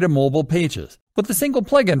 accelerated mobile pages, with a single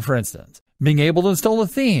plugin for instance, being able to install a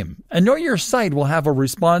theme, and know your site will have a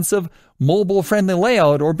responsive, mobile-friendly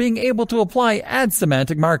layout, or being able to apply ad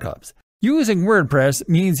semantic markups. Using WordPress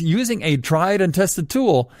means using a tried and tested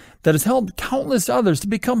tool that has helped countless others to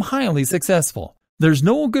become highly successful. There's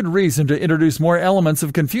no good reason to introduce more elements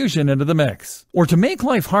of confusion into the mix, or to make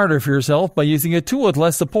life harder for yourself by using a tool with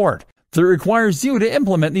less support that requires you to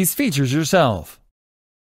implement these features yourself.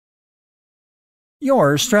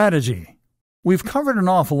 Your strategy. We've covered an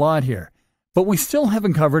awful lot here, but we still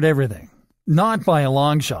haven't covered everything. Not by a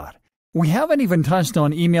long shot. We haven't even touched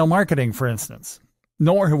on email marketing, for instance.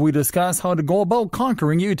 Nor have we discussed how to go about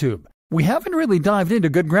conquering YouTube. We haven't really dived into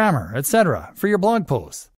good grammar, etc. for your blog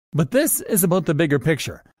posts. But this is about the bigger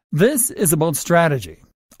picture. This is about strategy.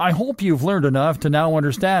 I hope you've learned enough to now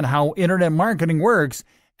understand how internet marketing works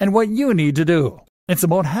and what you need to do. It's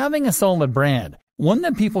about having a solid brand, one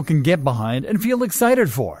that people can get behind and feel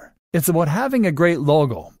excited for. It's about having a great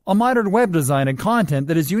logo, a modern web design and content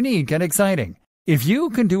that is unique and exciting. If you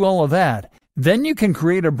can do all of that, then you can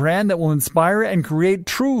create a brand that will inspire and create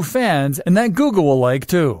true fans and that Google will like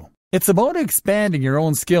too. It's about expanding your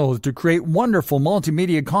own skills to create wonderful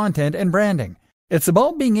multimedia content and branding. It's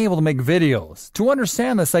about being able to make videos, to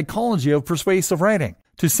understand the psychology of persuasive writing,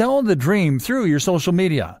 to sell the dream through your social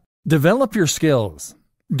media. Develop your skills.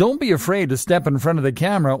 Don't be afraid to step in front of the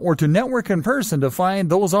camera or to network in person to find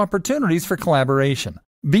those opportunities for collaboration.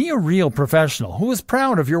 Be a real professional who is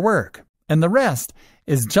proud of your work. And the rest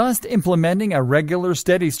is just implementing a regular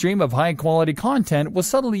steady stream of high-quality content with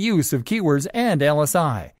subtle use of keywords and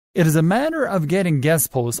LSI. It is a matter of getting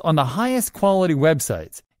guest posts on the highest quality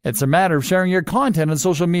websites. It's a matter of sharing your content on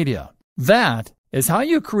social media. That is how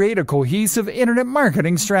you create a cohesive internet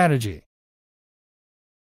marketing strategy.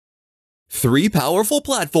 3 powerful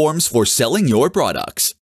platforms for selling your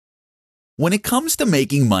products. When it comes to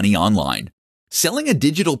making money online, selling a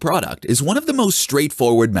digital product is one of the most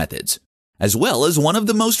straightforward methods, as well as one of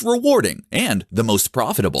the most rewarding and the most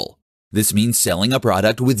profitable. This means selling a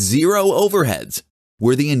product with zero overheads,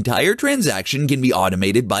 where the entire transaction can be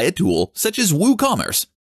automated by a tool such as WooCommerce.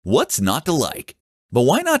 What's not to like? But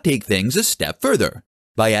why not take things a step further?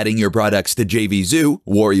 By adding your products to JVZoo,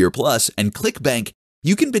 Warrior Plus, and ClickBank,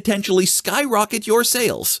 you can potentially skyrocket your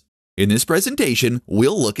sales. In this presentation,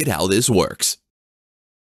 we'll look at how this works.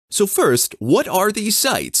 So first, what are these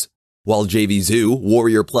sites? While JVZoo,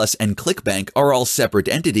 Warrior Plus, and ClickBank are all separate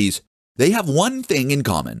entities, they have one thing in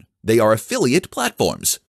common. They are affiliate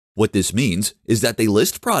platforms. What this means is that they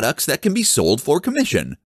list products that can be sold for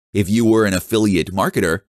commission. If you were an affiliate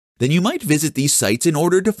marketer, then you might visit these sites in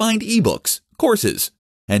order to find ebooks, courses,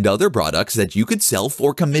 and other products that you could sell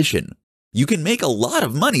for commission. You can make a lot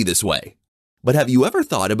of money this way. But have you ever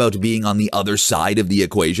thought about being on the other side of the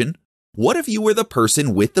equation? What if you were the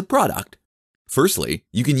person with the product? Firstly,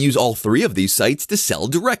 you can use all 3 of these sites to sell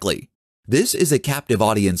directly. This is a captive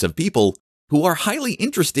audience of people who are highly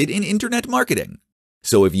interested in internet marketing.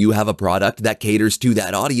 So if you have a product that caters to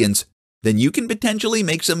that audience, then you can potentially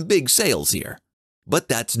make some big sales here. But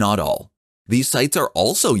that's not all. These sites are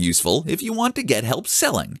also useful if you want to get help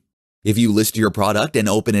selling. If you list your product and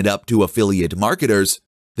open it up to affiliate marketers,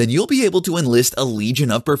 then you'll be able to enlist a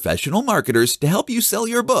legion of professional marketers to help you sell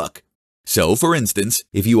your book. So, for instance,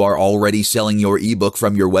 if you are already selling your ebook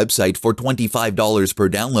from your website for $25 per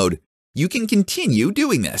download, you can continue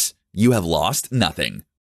doing this. You have lost nothing.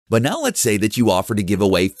 But now let's say that you offer to give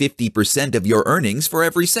away 50% of your earnings for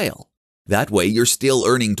every sale. That way, you're still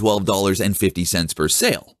earning $12.50 per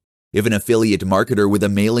sale. If an affiliate marketer with a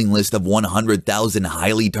mailing list of 100,000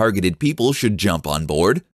 highly targeted people should jump on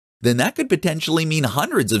board, then that could potentially mean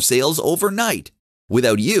hundreds of sales overnight,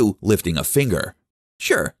 without you lifting a finger.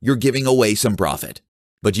 Sure, you're giving away some profit,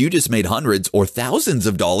 but you just made hundreds or thousands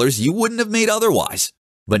of dollars you wouldn't have made otherwise.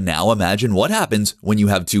 But now imagine what happens when you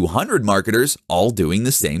have 200 marketers all doing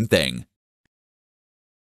the same thing.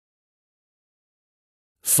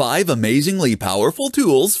 5 amazingly powerful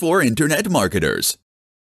tools for internet marketers.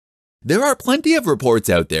 There are plenty of reports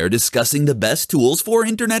out there discussing the best tools for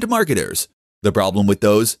internet marketers. The problem with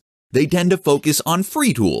those? They tend to focus on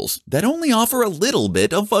free tools that only offer a little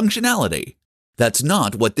bit of functionality. That's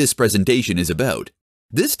not what this presentation is about.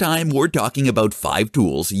 This time we're talking about 5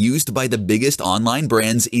 tools used by the biggest online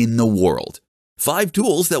brands in the world. 5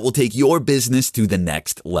 tools that will take your business to the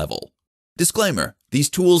next level. Disclaimer, these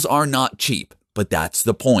tools are not cheap, but that's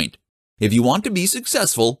the point. If you want to be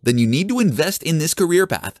successful, then you need to invest in this career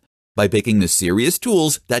path by picking the serious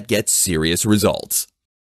tools that get serious results.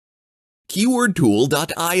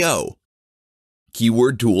 KeywordTool.io.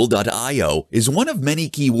 KeywordTool.io is one of many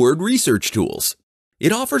keyword research tools.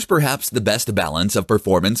 It offers perhaps the best balance of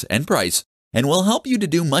performance and price and will help you to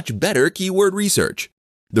do much better keyword research.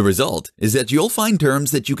 The result is that you'll find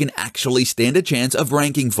terms that you can actually stand a chance of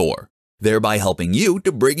ranking for, thereby helping you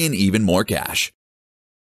to bring in even more cash.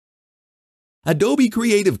 Adobe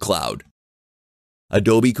Creative Cloud.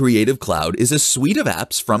 Adobe Creative Cloud is a suite of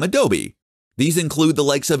apps from Adobe. These include the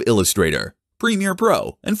likes of Illustrator, Premiere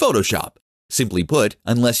Pro, and Photoshop. Simply put,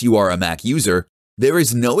 unless you are a Mac user, there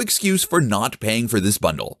is no excuse for not paying for this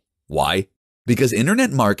bundle. Why? Because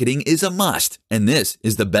internet marketing is a must, and this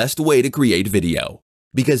is the best way to create video.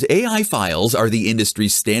 Because AI files are the industry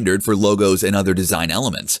standard for logos and other design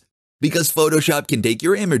elements. Because Photoshop can take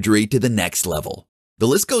your imagery to the next level. The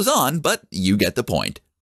list goes on, but you get the point.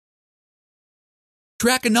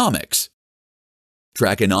 Trackonomics.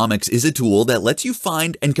 Trackonomics is a tool that lets you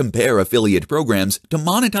find and compare affiliate programs to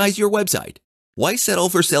monetize your website. Why settle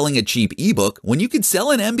for selling a cheap ebook when you could sell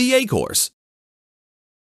an MBA course?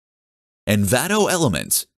 Envato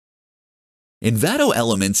Elements. Envato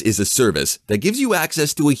Elements is a service that gives you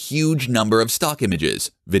access to a huge number of stock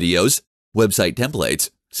images, videos, website templates,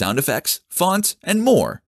 sound effects, fonts, and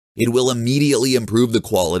more. It will immediately improve the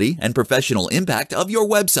quality and professional impact of your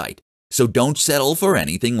website, so don't settle for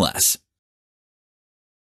anything less.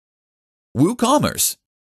 WooCommerce.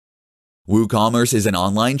 WooCommerce is an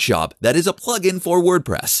online shop that is a plugin for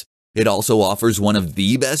WordPress. It also offers one of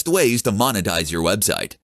the best ways to monetize your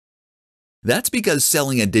website. That's because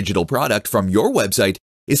selling a digital product from your website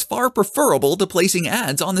is far preferable to placing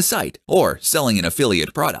ads on the site or selling an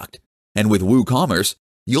affiliate product. And with WooCommerce,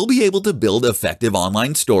 you'll be able to build effective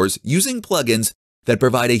online stores using plugins that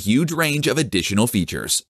provide a huge range of additional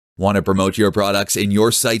features. Want to promote your products in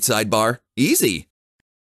your site sidebar? Easy!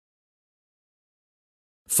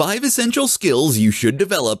 5 essential skills you should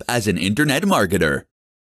develop as an internet marketer.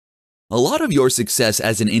 A lot of your success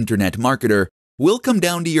as an internet marketer will come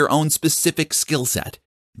down to your own specific skill set.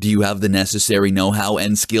 Do you have the necessary know-how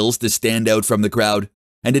and skills to stand out from the crowd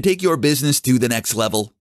and to take your business to the next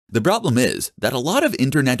level? The problem is that a lot of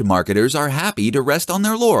internet marketers are happy to rest on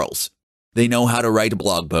their laurels. They know how to write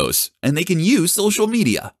blog posts and they can use social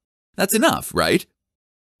media. That's enough, right?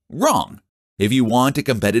 Wrong. If you want a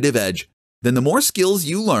competitive edge, then the more skills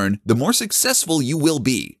you learn, the more successful you will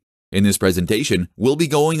be. In this presentation, we'll be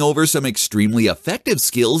going over some extremely effective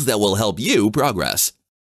skills that will help you progress.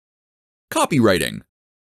 Copywriting.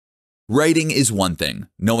 Writing is one thing.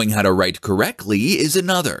 Knowing how to write correctly is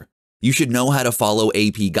another. You should know how to follow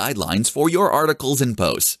AP guidelines for your articles and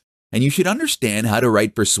posts. And you should understand how to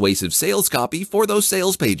write persuasive sales copy for those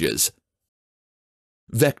sales pages.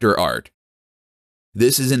 Vector art.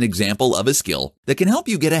 This is an example of a skill that can help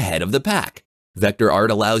you get ahead of the pack. Vector art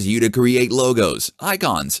allows you to create logos,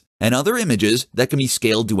 icons, and other images that can be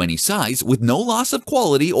scaled to any size with no loss of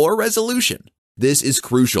quality or resolution. This is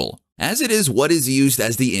crucial, as it is what is used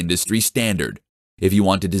as the industry standard. If you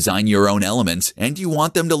want to design your own elements and you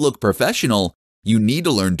want them to look professional, you need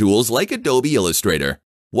to learn tools like Adobe Illustrator.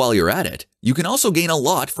 While you're at it, you can also gain a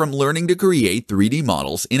lot from learning to create 3D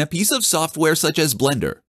models in a piece of software such as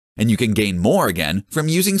Blender. And you can gain more again from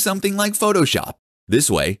using something like Photoshop.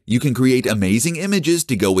 This way, you can create amazing images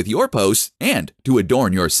to go with your posts and to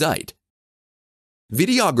adorn your site.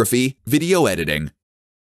 Videography, video editing.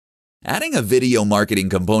 Adding a video marketing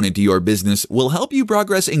component to your business will help you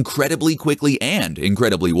progress incredibly quickly and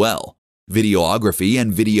incredibly well. Videography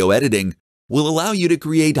and video editing will allow you to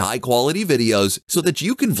create high-quality videos so that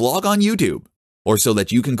you can vlog on YouTube, or so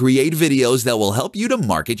that you can create videos that will help you to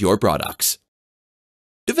market your products.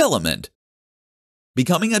 Development.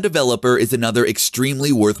 Becoming a developer is another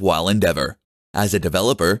extremely worthwhile endeavor. As a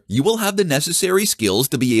developer, you will have the necessary skills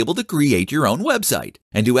to be able to create your own website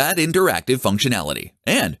and to add interactive functionality,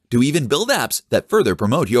 and to even build apps that further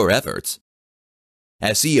promote your efforts.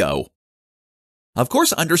 SEO. Of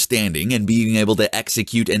course, understanding and being able to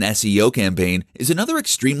execute an SEO campaign is another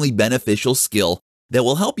extremely beneficial skill that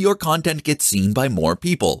will help your content get seen by more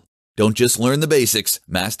people. Don't just learn the basics,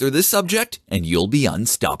 master this subject, and you'll be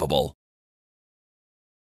unstoppable.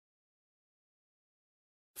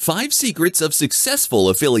 5 secrets of successful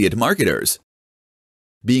affiliate marketers.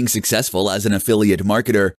 Being successful as an affiliate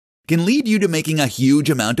marketer can lead you to making a huge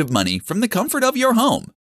amount of money from the comfort of your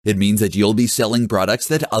home. It means that you'll be selling products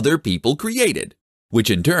that other people created, which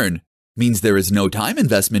in turn means there is no time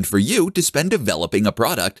investment for you to spend developing a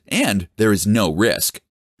product, and there is no risk.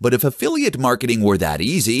 But if affiliate marketing were that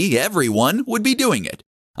easy, everyone would be doing it.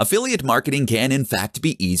 Affiliate marketing can in fact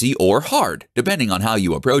be easy or hard, depending on how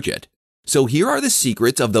you approach it. So here are the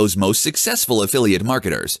secrets of those most successful affiliate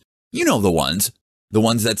marketers. You know the ones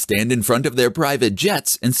that stand in front of their private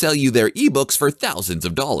jets and sell you their ebooks for thousands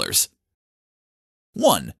of dollars.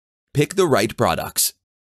 1. Pick the right products.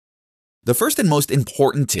 The first and most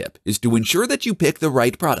important tip is to ensure that you pick the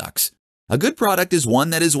right products. A good product is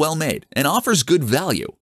one that is well made and offers good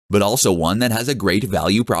value, but also one that has a great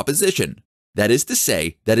value proposition. That is to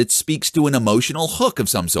say, that it speaks to an emotional hook of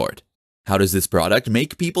some sort. How does this product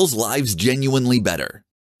make people's lives genuinely better?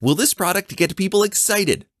 Will this product get people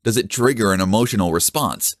excited? Does it trigger an emotional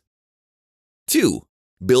response? 2.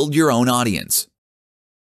 Build your own audience.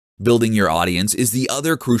 Building your audience is the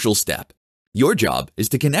other crucial step. Your job is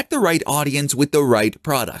to connect the right audience with the right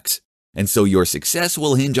products, and so your success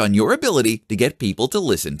will hinge on your ability to get people to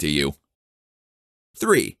listen to you.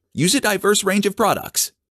 3. Use a diverse range of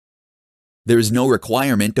products. There is no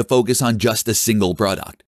requirement to focus on just a single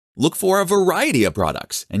product. Look for a variety of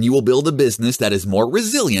products, and you will build a business that is more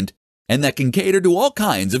resilient and that can cater to all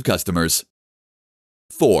kinds of customers.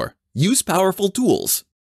 4. Use powerful tools.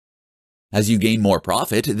 As you gain more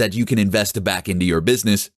profit that you can invest back into your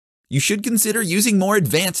business, you should consider using more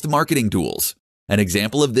advanced marketing tools. An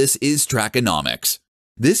example of this is Trackonomics.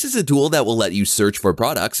 This is a tool that will let you search for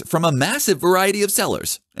products from a massive variety of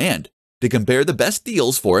sellers and to compare the best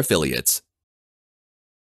deals for affiliates.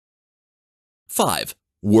 5.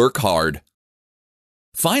 Work hard.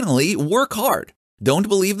 Finally, work hard. Don't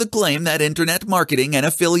believe the claim that internet marketing and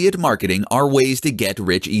affiliate marketing are ways to get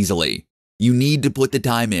rich easily. You need to put the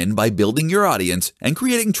time in by building your audience and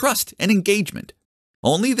creating trust and engagement.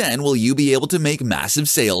 Only then will you be able to make massive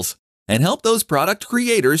sales and help those product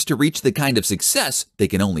creators to reach the kind of success they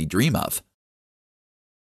can only dream of.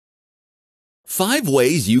 5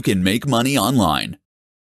 ways you can make money online.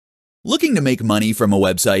 Looking to make money from a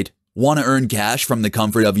website? Want to earn cash from the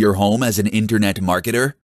comfort of your home as an internet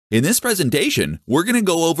marketer? In this presentation, we're going to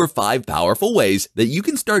go over 5 powerful ways that you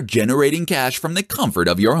can start generating cash from the comfort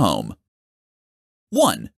of your home.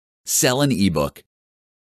 1. Sell an ebook.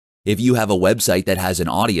 If you have a website that has an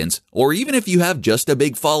audience, or even if you have just a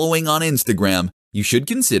big following on Instagram, you should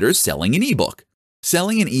consider selling an ebook.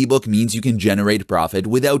 Selling an ebook means you can generate profit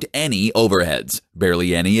without any overheads,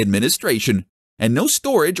 barely any administration, and no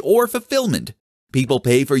storage or fulfillment. People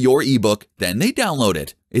pay for your ebook, then they download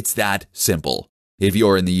it. It's that simple. If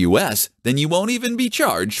you're in the US, then you won't even be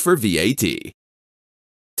charged for VAT.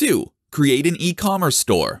 2. Create an e-commerce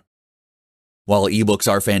store. While ebooks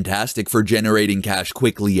are fantastic for generating cash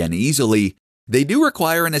quickly and easily, they do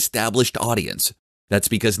require an established audience. That's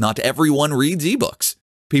because not everyone reads ebooks.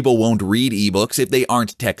 People won't read ebooks if they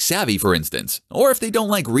aren't tech-savvy, for instance, or if they don't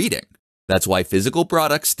like reading. That's why physical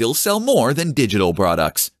products still sell more than digital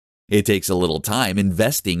products. It takes a little time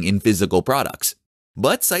investing in physical products,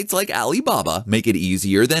 but sites like Alibaba make it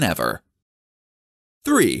easier than ever.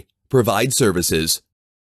 3. Provide services.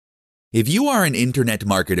 If you are an internet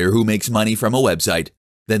marketer who makes money from a website,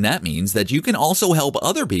 then that means that you can also help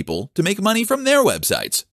other people to make money from their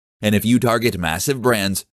websites. And if you target massive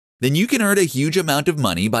brands, then you can earn a huge amount of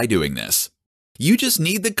money by doing this. You just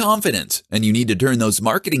need the confidence, and you need to turn those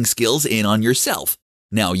marketing skills in on yourself.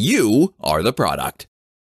 Now you are the product.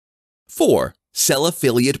 4. Sell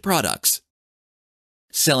affiliate products.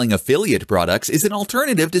 Selling affiliate products is an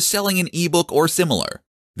alternative to selling an ebook or similar.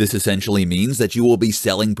 This essentially means that you will be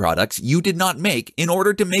selling products you did not make in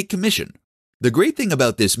order to make commission. The great thing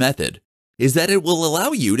about this method is that it will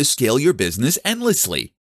allow you to scale your business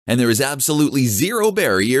endlessly, and there is absolutely zero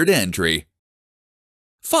barrier to entry.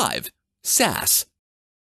 5. SaaS.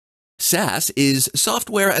 SaaS is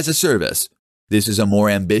software as a service. This is a more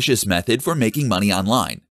ambitious method for making money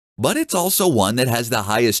online, but it's also one that has the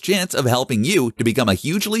highest chance of helping you to become a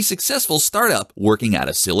hugely successful startup working out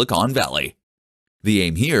of Silicon Valley. The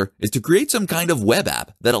aim here is to create some kind of web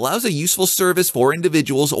app that allows a useful service for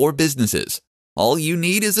individuals or businesses. All you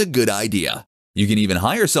need is a good idea. You can even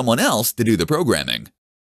hire someone else to do the programming.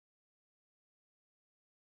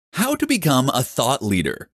 How to become a thought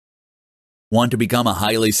leader. Want to become a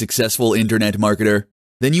highly successful internet marketer?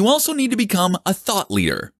 Then you also need to become a thought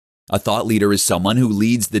leader. A thought leader is someone who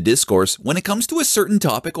leads the discourse when it comes to a certain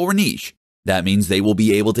topic or niche. That means they will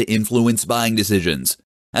be able to influence buying decisions,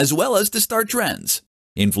 as well as to start trends.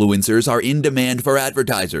 Influencers are in demand for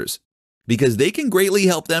advertisers because they can greatly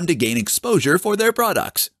help them to gain exposure for their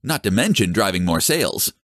products, not to mention driving more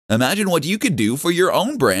sales. Imagine what you could do for your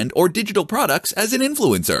own brand or digital products as an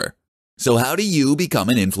influencer. So how do you become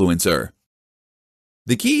an influencer?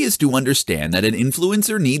 The key is to understand that an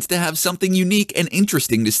influencer needs to have something unique and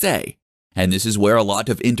interesting to say. And this is where a lot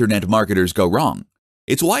of internet marketers go wrong.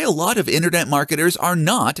 It's why a lot of internet marketers are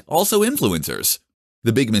not also influencers.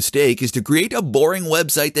 The big mistake is to create a boring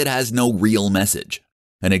website that has no real message.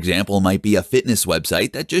 An example might be a fitness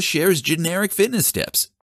website that just shares generic fitness tips.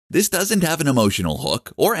 This doesn't have an emotional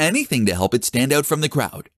hook or anything to help it stand out from the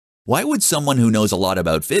crowd. Why would someone who knows a lot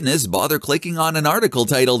about fitness bother clicking on an article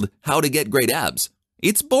titled, "How to Get Great Abs"?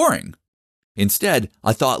 It's boring. Instead,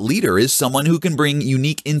 a thought leader is someone who can bring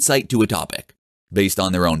unique insight to a topic, based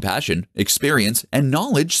on their own passion, experience, and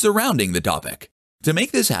knowledge surrounding the topic. To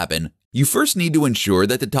make this happen, you first need to ensure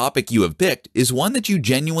that the topic you have picked is one that you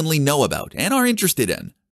genuinely know about and are interested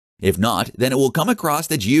in. If not, then it will come across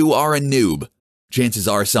that you are a noob. Chances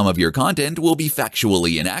are some of your content will be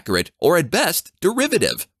factually inaccurate or at best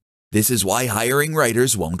derivative. This is why hiring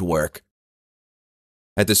writers won't work.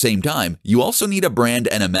 At the same time, you also need a brand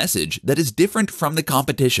and a message that is different from the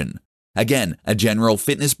competition. Again, a general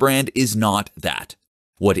fitness brand is not that.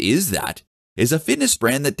 What is that? Is a fitness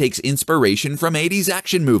brand that takes inspiration from 80s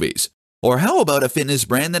action movies. Or how about a fitness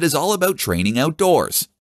brand that is all about training outdoors?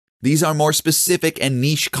 These are more specific and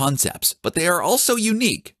niche concepts, but they are also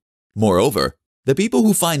unique. Moreover, the people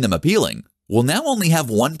who find them appealing will now only have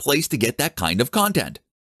one place to get that kind of content,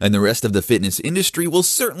 and the rest of the fitness industry will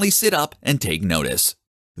certainly sit up and take notice.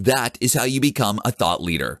 That is how you become a thought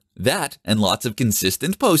leader. That and lots of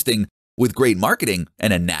consistent posting with great marketing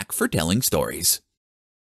and a knack for telling stories.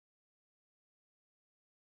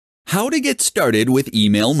 How to get started with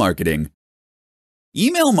email marketing.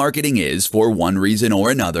 Email marketing is, for one reason or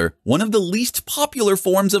another, one of the least popular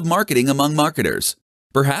forms of marketing among marketers.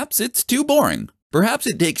 Perhaps it's too boring. Perhaps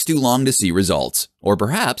it takes too long to see results. Or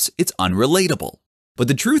perhaps it's unrelatable. But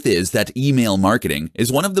the truth is that email marketing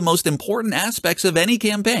is one of the most important aspects of any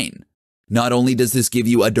campaign. Not only does this give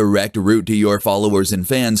you a direct route to your followers and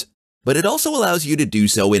fans, but it also allows you to do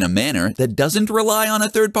so in a manner that doesn't rely on a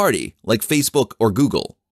third party, like Facebook or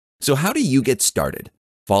Google. So how do you get started?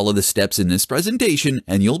 Follow the steps in this presentation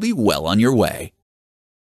and you'll be well on your way.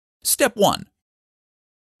 Step 1.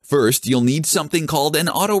 First, you'll need something called an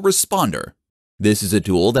autoresponder. This is a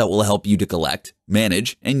tool that will help you to collect,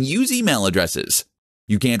 manage, and use email addresses.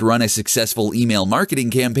 You can't run a successful email marketing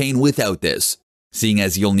campaign without this, seeing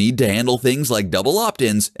as you'll need to handle things like double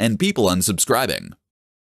opt-ins and people unsubscribing.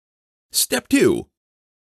 Step 2.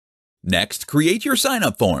 Next, create your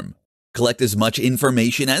sign-up form. Collect as much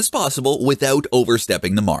information as possible without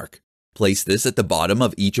overstepping the mark. Place this at the bottom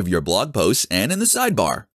of each of your blog posts and in the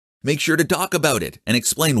sidebar. Make sure to talk about it and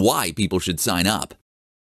explain why people should sign up.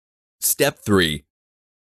 Step 3.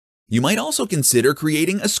 You might also consider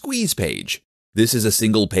creating a squeeze page. This is a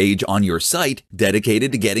single page on your site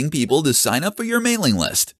dedicated to getting people to sign up for your mailing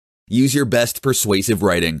list. Use your best persuasive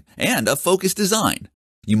writing and a focused design.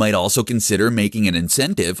 You might also consider making an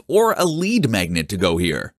incentive or a lead magnet to go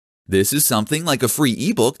here. This is something like a free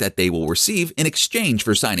ebook that they will receive in exchange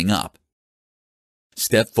for signing up.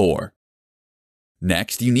 Step 4.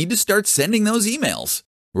 Next, you need to start sending those emails.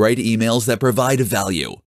 Write emails that provide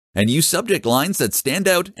value, and use subject lines that stand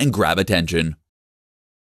out and grab attention.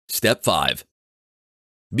 Step 5.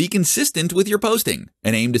 Be consistent with your posting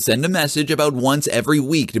and aim to send a message about once every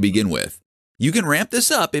week to begin with. You can ramp this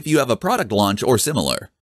up if you have a product launch or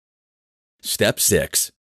similar. Step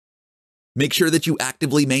 6. Make sure that you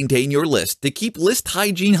actively maintain your list to keep list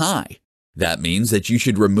hygiene high. That means that you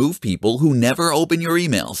should remove people who never open your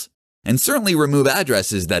emails, and certainly remove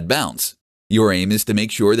addresses that bounce. Your aim is to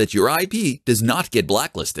make sure that your IP does not get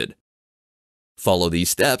blacklisted. Follow these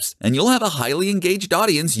steps, and you'll have a highly engaged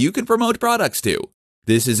audience you can promote products to.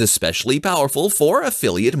 This is especially powerful for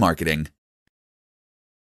affiliate marketing.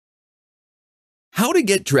 How to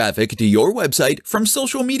get traffic to your website from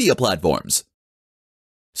social media platforms.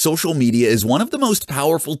 Social media is one of the most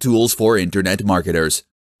powerful tools for internet marketers.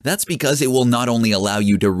 That's because it will not only allow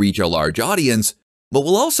you to reach a large audience, but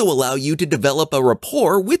will also allow you to develop a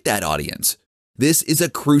rapport with that audience. This is a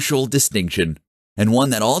crucial distinction, and one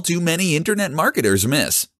that all too many internet marketers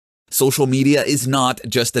miss. Social media is not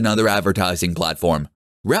just another advertising platform.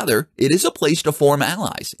 Rather, it is a place to form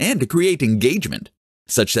allies and to create engagement,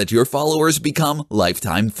 such that your followers become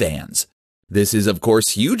lifetime fans. This is, of course,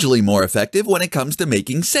 hugely more effective when it comes to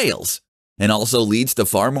making sales, and also leads to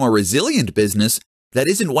far more resilient business that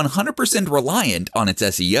isn't 100% reliant on its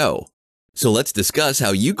SEO. So let's discuss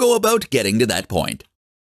how you go about getting to that point.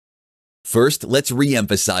 First, let's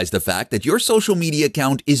re-emphasize the fact that your social media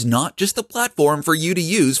account is not just a platform for you to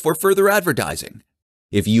use for further advertising.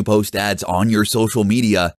 If you post ads on your social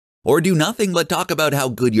media or do nothing but talk about how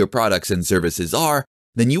good your products and services are,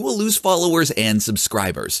 then you will lose followers and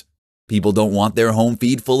subscribers. People don't want their home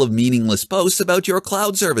feed full of meaningless posts about your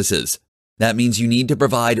cloud services. That means you need to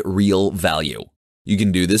provide real value. You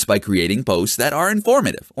can do this by creating posts that are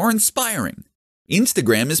informative or inspiring.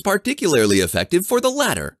 Instagram is particularly effective for the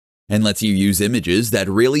latter and lets you use images that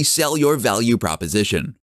really sell your value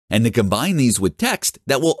proposition, and to combine these with text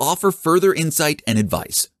that will offer further insight and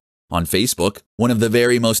advice. On Facebook, one of the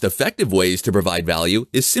very most effective ways to provide value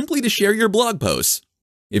is simply to share your blog posts.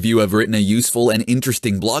 If you have written a useful and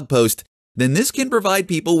interesting blog post, then this can provide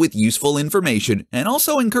people with useful information and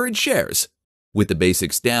also encourage shares. With the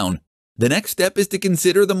basics down, the next step is to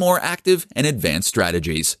consider the more active and advanced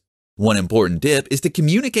strategies. One important tip is to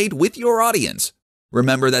communicate with your audience.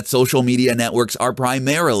 Remember that social media networks are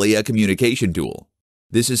primarily a communication tool.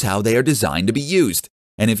 This is how they are designed to be used,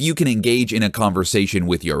 and if you can engage in a conversation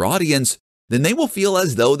with your audience, then they will feel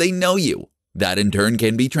as though they know you. That in turn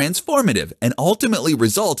can be transformative and ultimately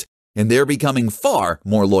result in their becoming far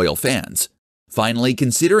more loyal fans. Finally,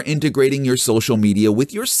 consider integrating your social media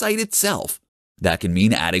with your site itself. That can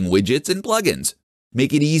mean adding widgets and plugins.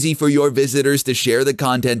 Make it easy for your visitors to share the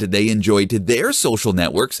content they enjoy to their social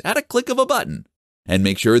networks at a click of a button. And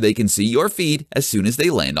make sure they can see your feed as soon as they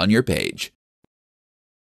land on your page.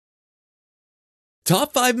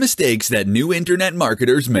 Top 5 mistakes that new internet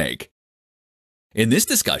marketers make. In this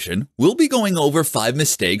discussion, we'll be going over 5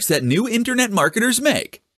 mistakes that new internet marketers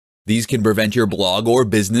make. These can prevent your blog or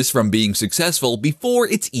business from being successful before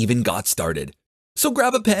it's even got started. So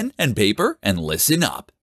grab a pen and paper and listen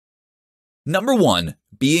up. Number 1.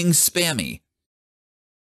 Being spammy.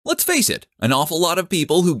 Let's face it, an awful lot of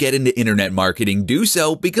people who get into internet marketing do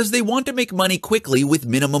so because they want to make money quickly with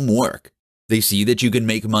minimum work. They see that you can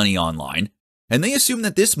make money online, and they assume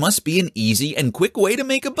that this must be an easy and quick way to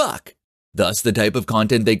make a buck. Thus, the type of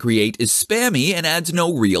content they create is spammy and adds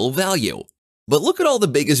no real value. But look at all the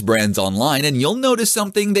biggest brands online and you'll notice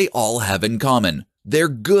something they all have in common. They're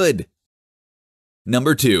good.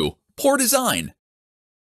 Number 2. Poor design.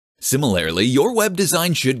 Similarly, your web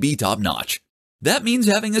design should be top-notch. That means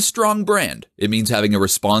having a strong brand, it means having a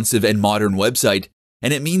responsive and modern website,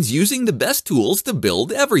 and it means using the best tools to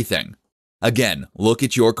build everything. Again, look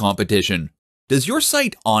at your competition. Does your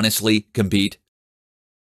site honestly compete?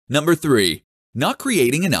 Number 3. Not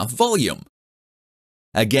creating enough volume.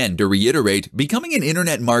 Again, to reiterate, becoming an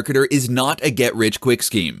internet marketer is not a get-rich-quick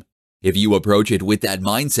scheme. If you approach it with that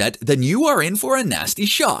mindset, then you are in for a nasty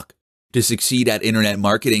shock. To succeed at internet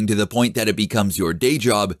marketing to the point that it becomes your day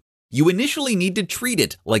job, you initially need to treat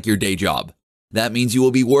it like your day job. That means you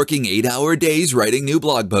will be working 8-hour days writing new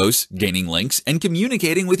blog posts, gaining links, and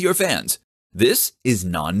communicating with your fans. This is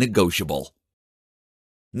non-negotiable.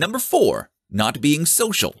 Number 4. Not being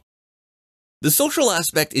social. The social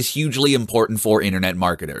aspect is hugely important for internet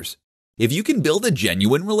marketers. If you can build a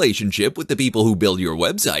genuine relationship with the people who build your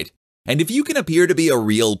website, and if you can appear to be a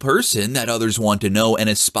real person that others want to know and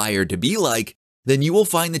aspire to be like, then you will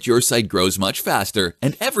find that your site grows much faster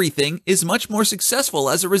and everything is much more successful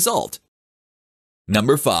as a result.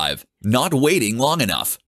 Number 5. Not waiting long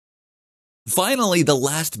enough. Finally, the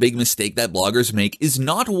last big mistake that bloggers make is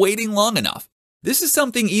not waiting long enough. This is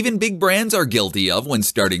something even big brands are guilty of when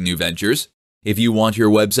starting new ventures. If you want your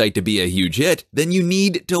website to be a huge hit, then you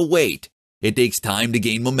need to wait. It takes time to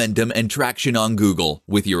gain momentum and traction on Google,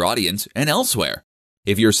 with your audience, and elsewhere.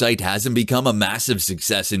 If your site hasn't become a massive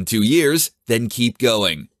success in 2 years, then keep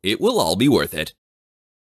going. It will all be worth it.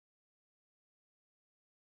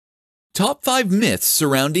 Top 5 myths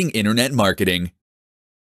surrounding internet marketing.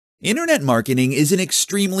 Internet marketing is an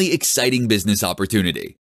extremely exciting business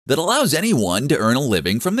opportunity that allows anyone to earn a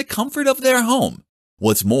living from the comfort of their home.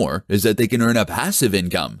 What's more is that they can earn a passive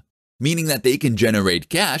income, meaning that they can generate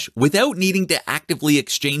cash without needing to actively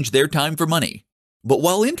exchange their time for money. But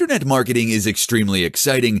while internet marketing is extremely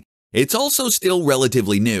exciting, it's also still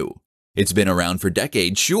relatively new. It's been around for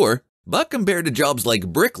decades, sure, but compared to jobs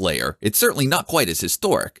like bricklayer, it's certainly not quite as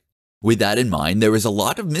historic. With that in mind, there is a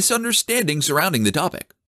lot of misunderstanding surrounding the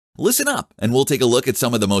topic. Listen up, and we'll take a look at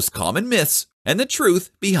some of the most common myths and the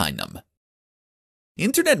truth behind them.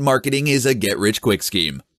 Internet marketing is a get-rich-quick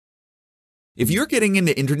scheme. If you're getting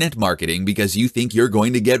into internet marketing because you think you're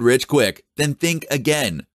going to get rich quick, then think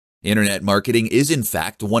again. Internet marketing is in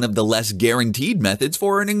fact one of the less guaranteed methods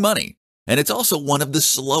for earning money, and it's also one of the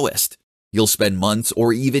slowest. You'll spend months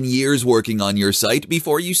or even years working on your site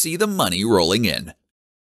before you see the money rolling in.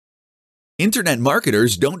 Internet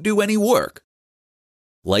marketers don't do any work.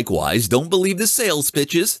 Likewise, don't believe the sales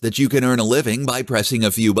pitches that you can earn a living by pressing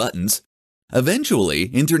a few buttons. Eventually,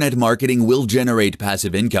 internet marketing will generate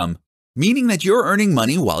passive income, meaning that you're earning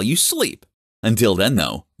money while you sleep. Until then,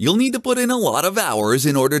 though, you'll need to put in a lot of hours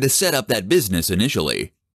in order to set up that business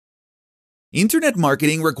initially. Internet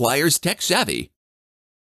marketing requires tech savvy.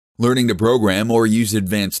 Learning to program or use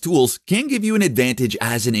advanced tools can give you an advantage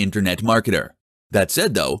as an internet marketer. That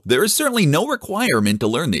said, though, there is certainly no requirement to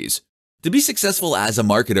learn these. To be successful as a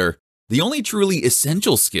marketer, the only truly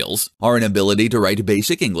essential skills are an ability to write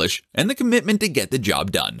basic English and the commitment to get the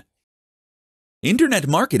job done. Internet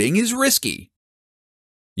marketing is risky.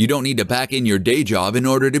 You don't need to pack in your day job in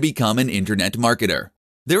order to become an internet marketer.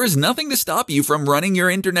 There is nothing to stop you from running your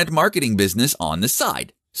internet marketing business on the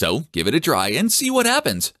side. So give it a try and see what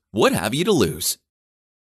happens. What have you to lose?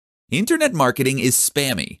 Internet marketing is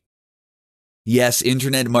spammy. Yes,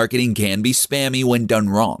 internet marketing can be spammy when done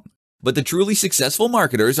wrong, but the truly successful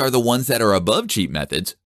marketers are the ones that are above cheap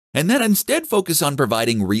methods and that instead focus on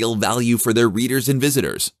providing real value for their readers and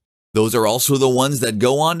visitors. Those are also the ones that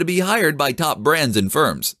go on to be hired by top brands and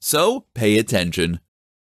firms, so pay attention.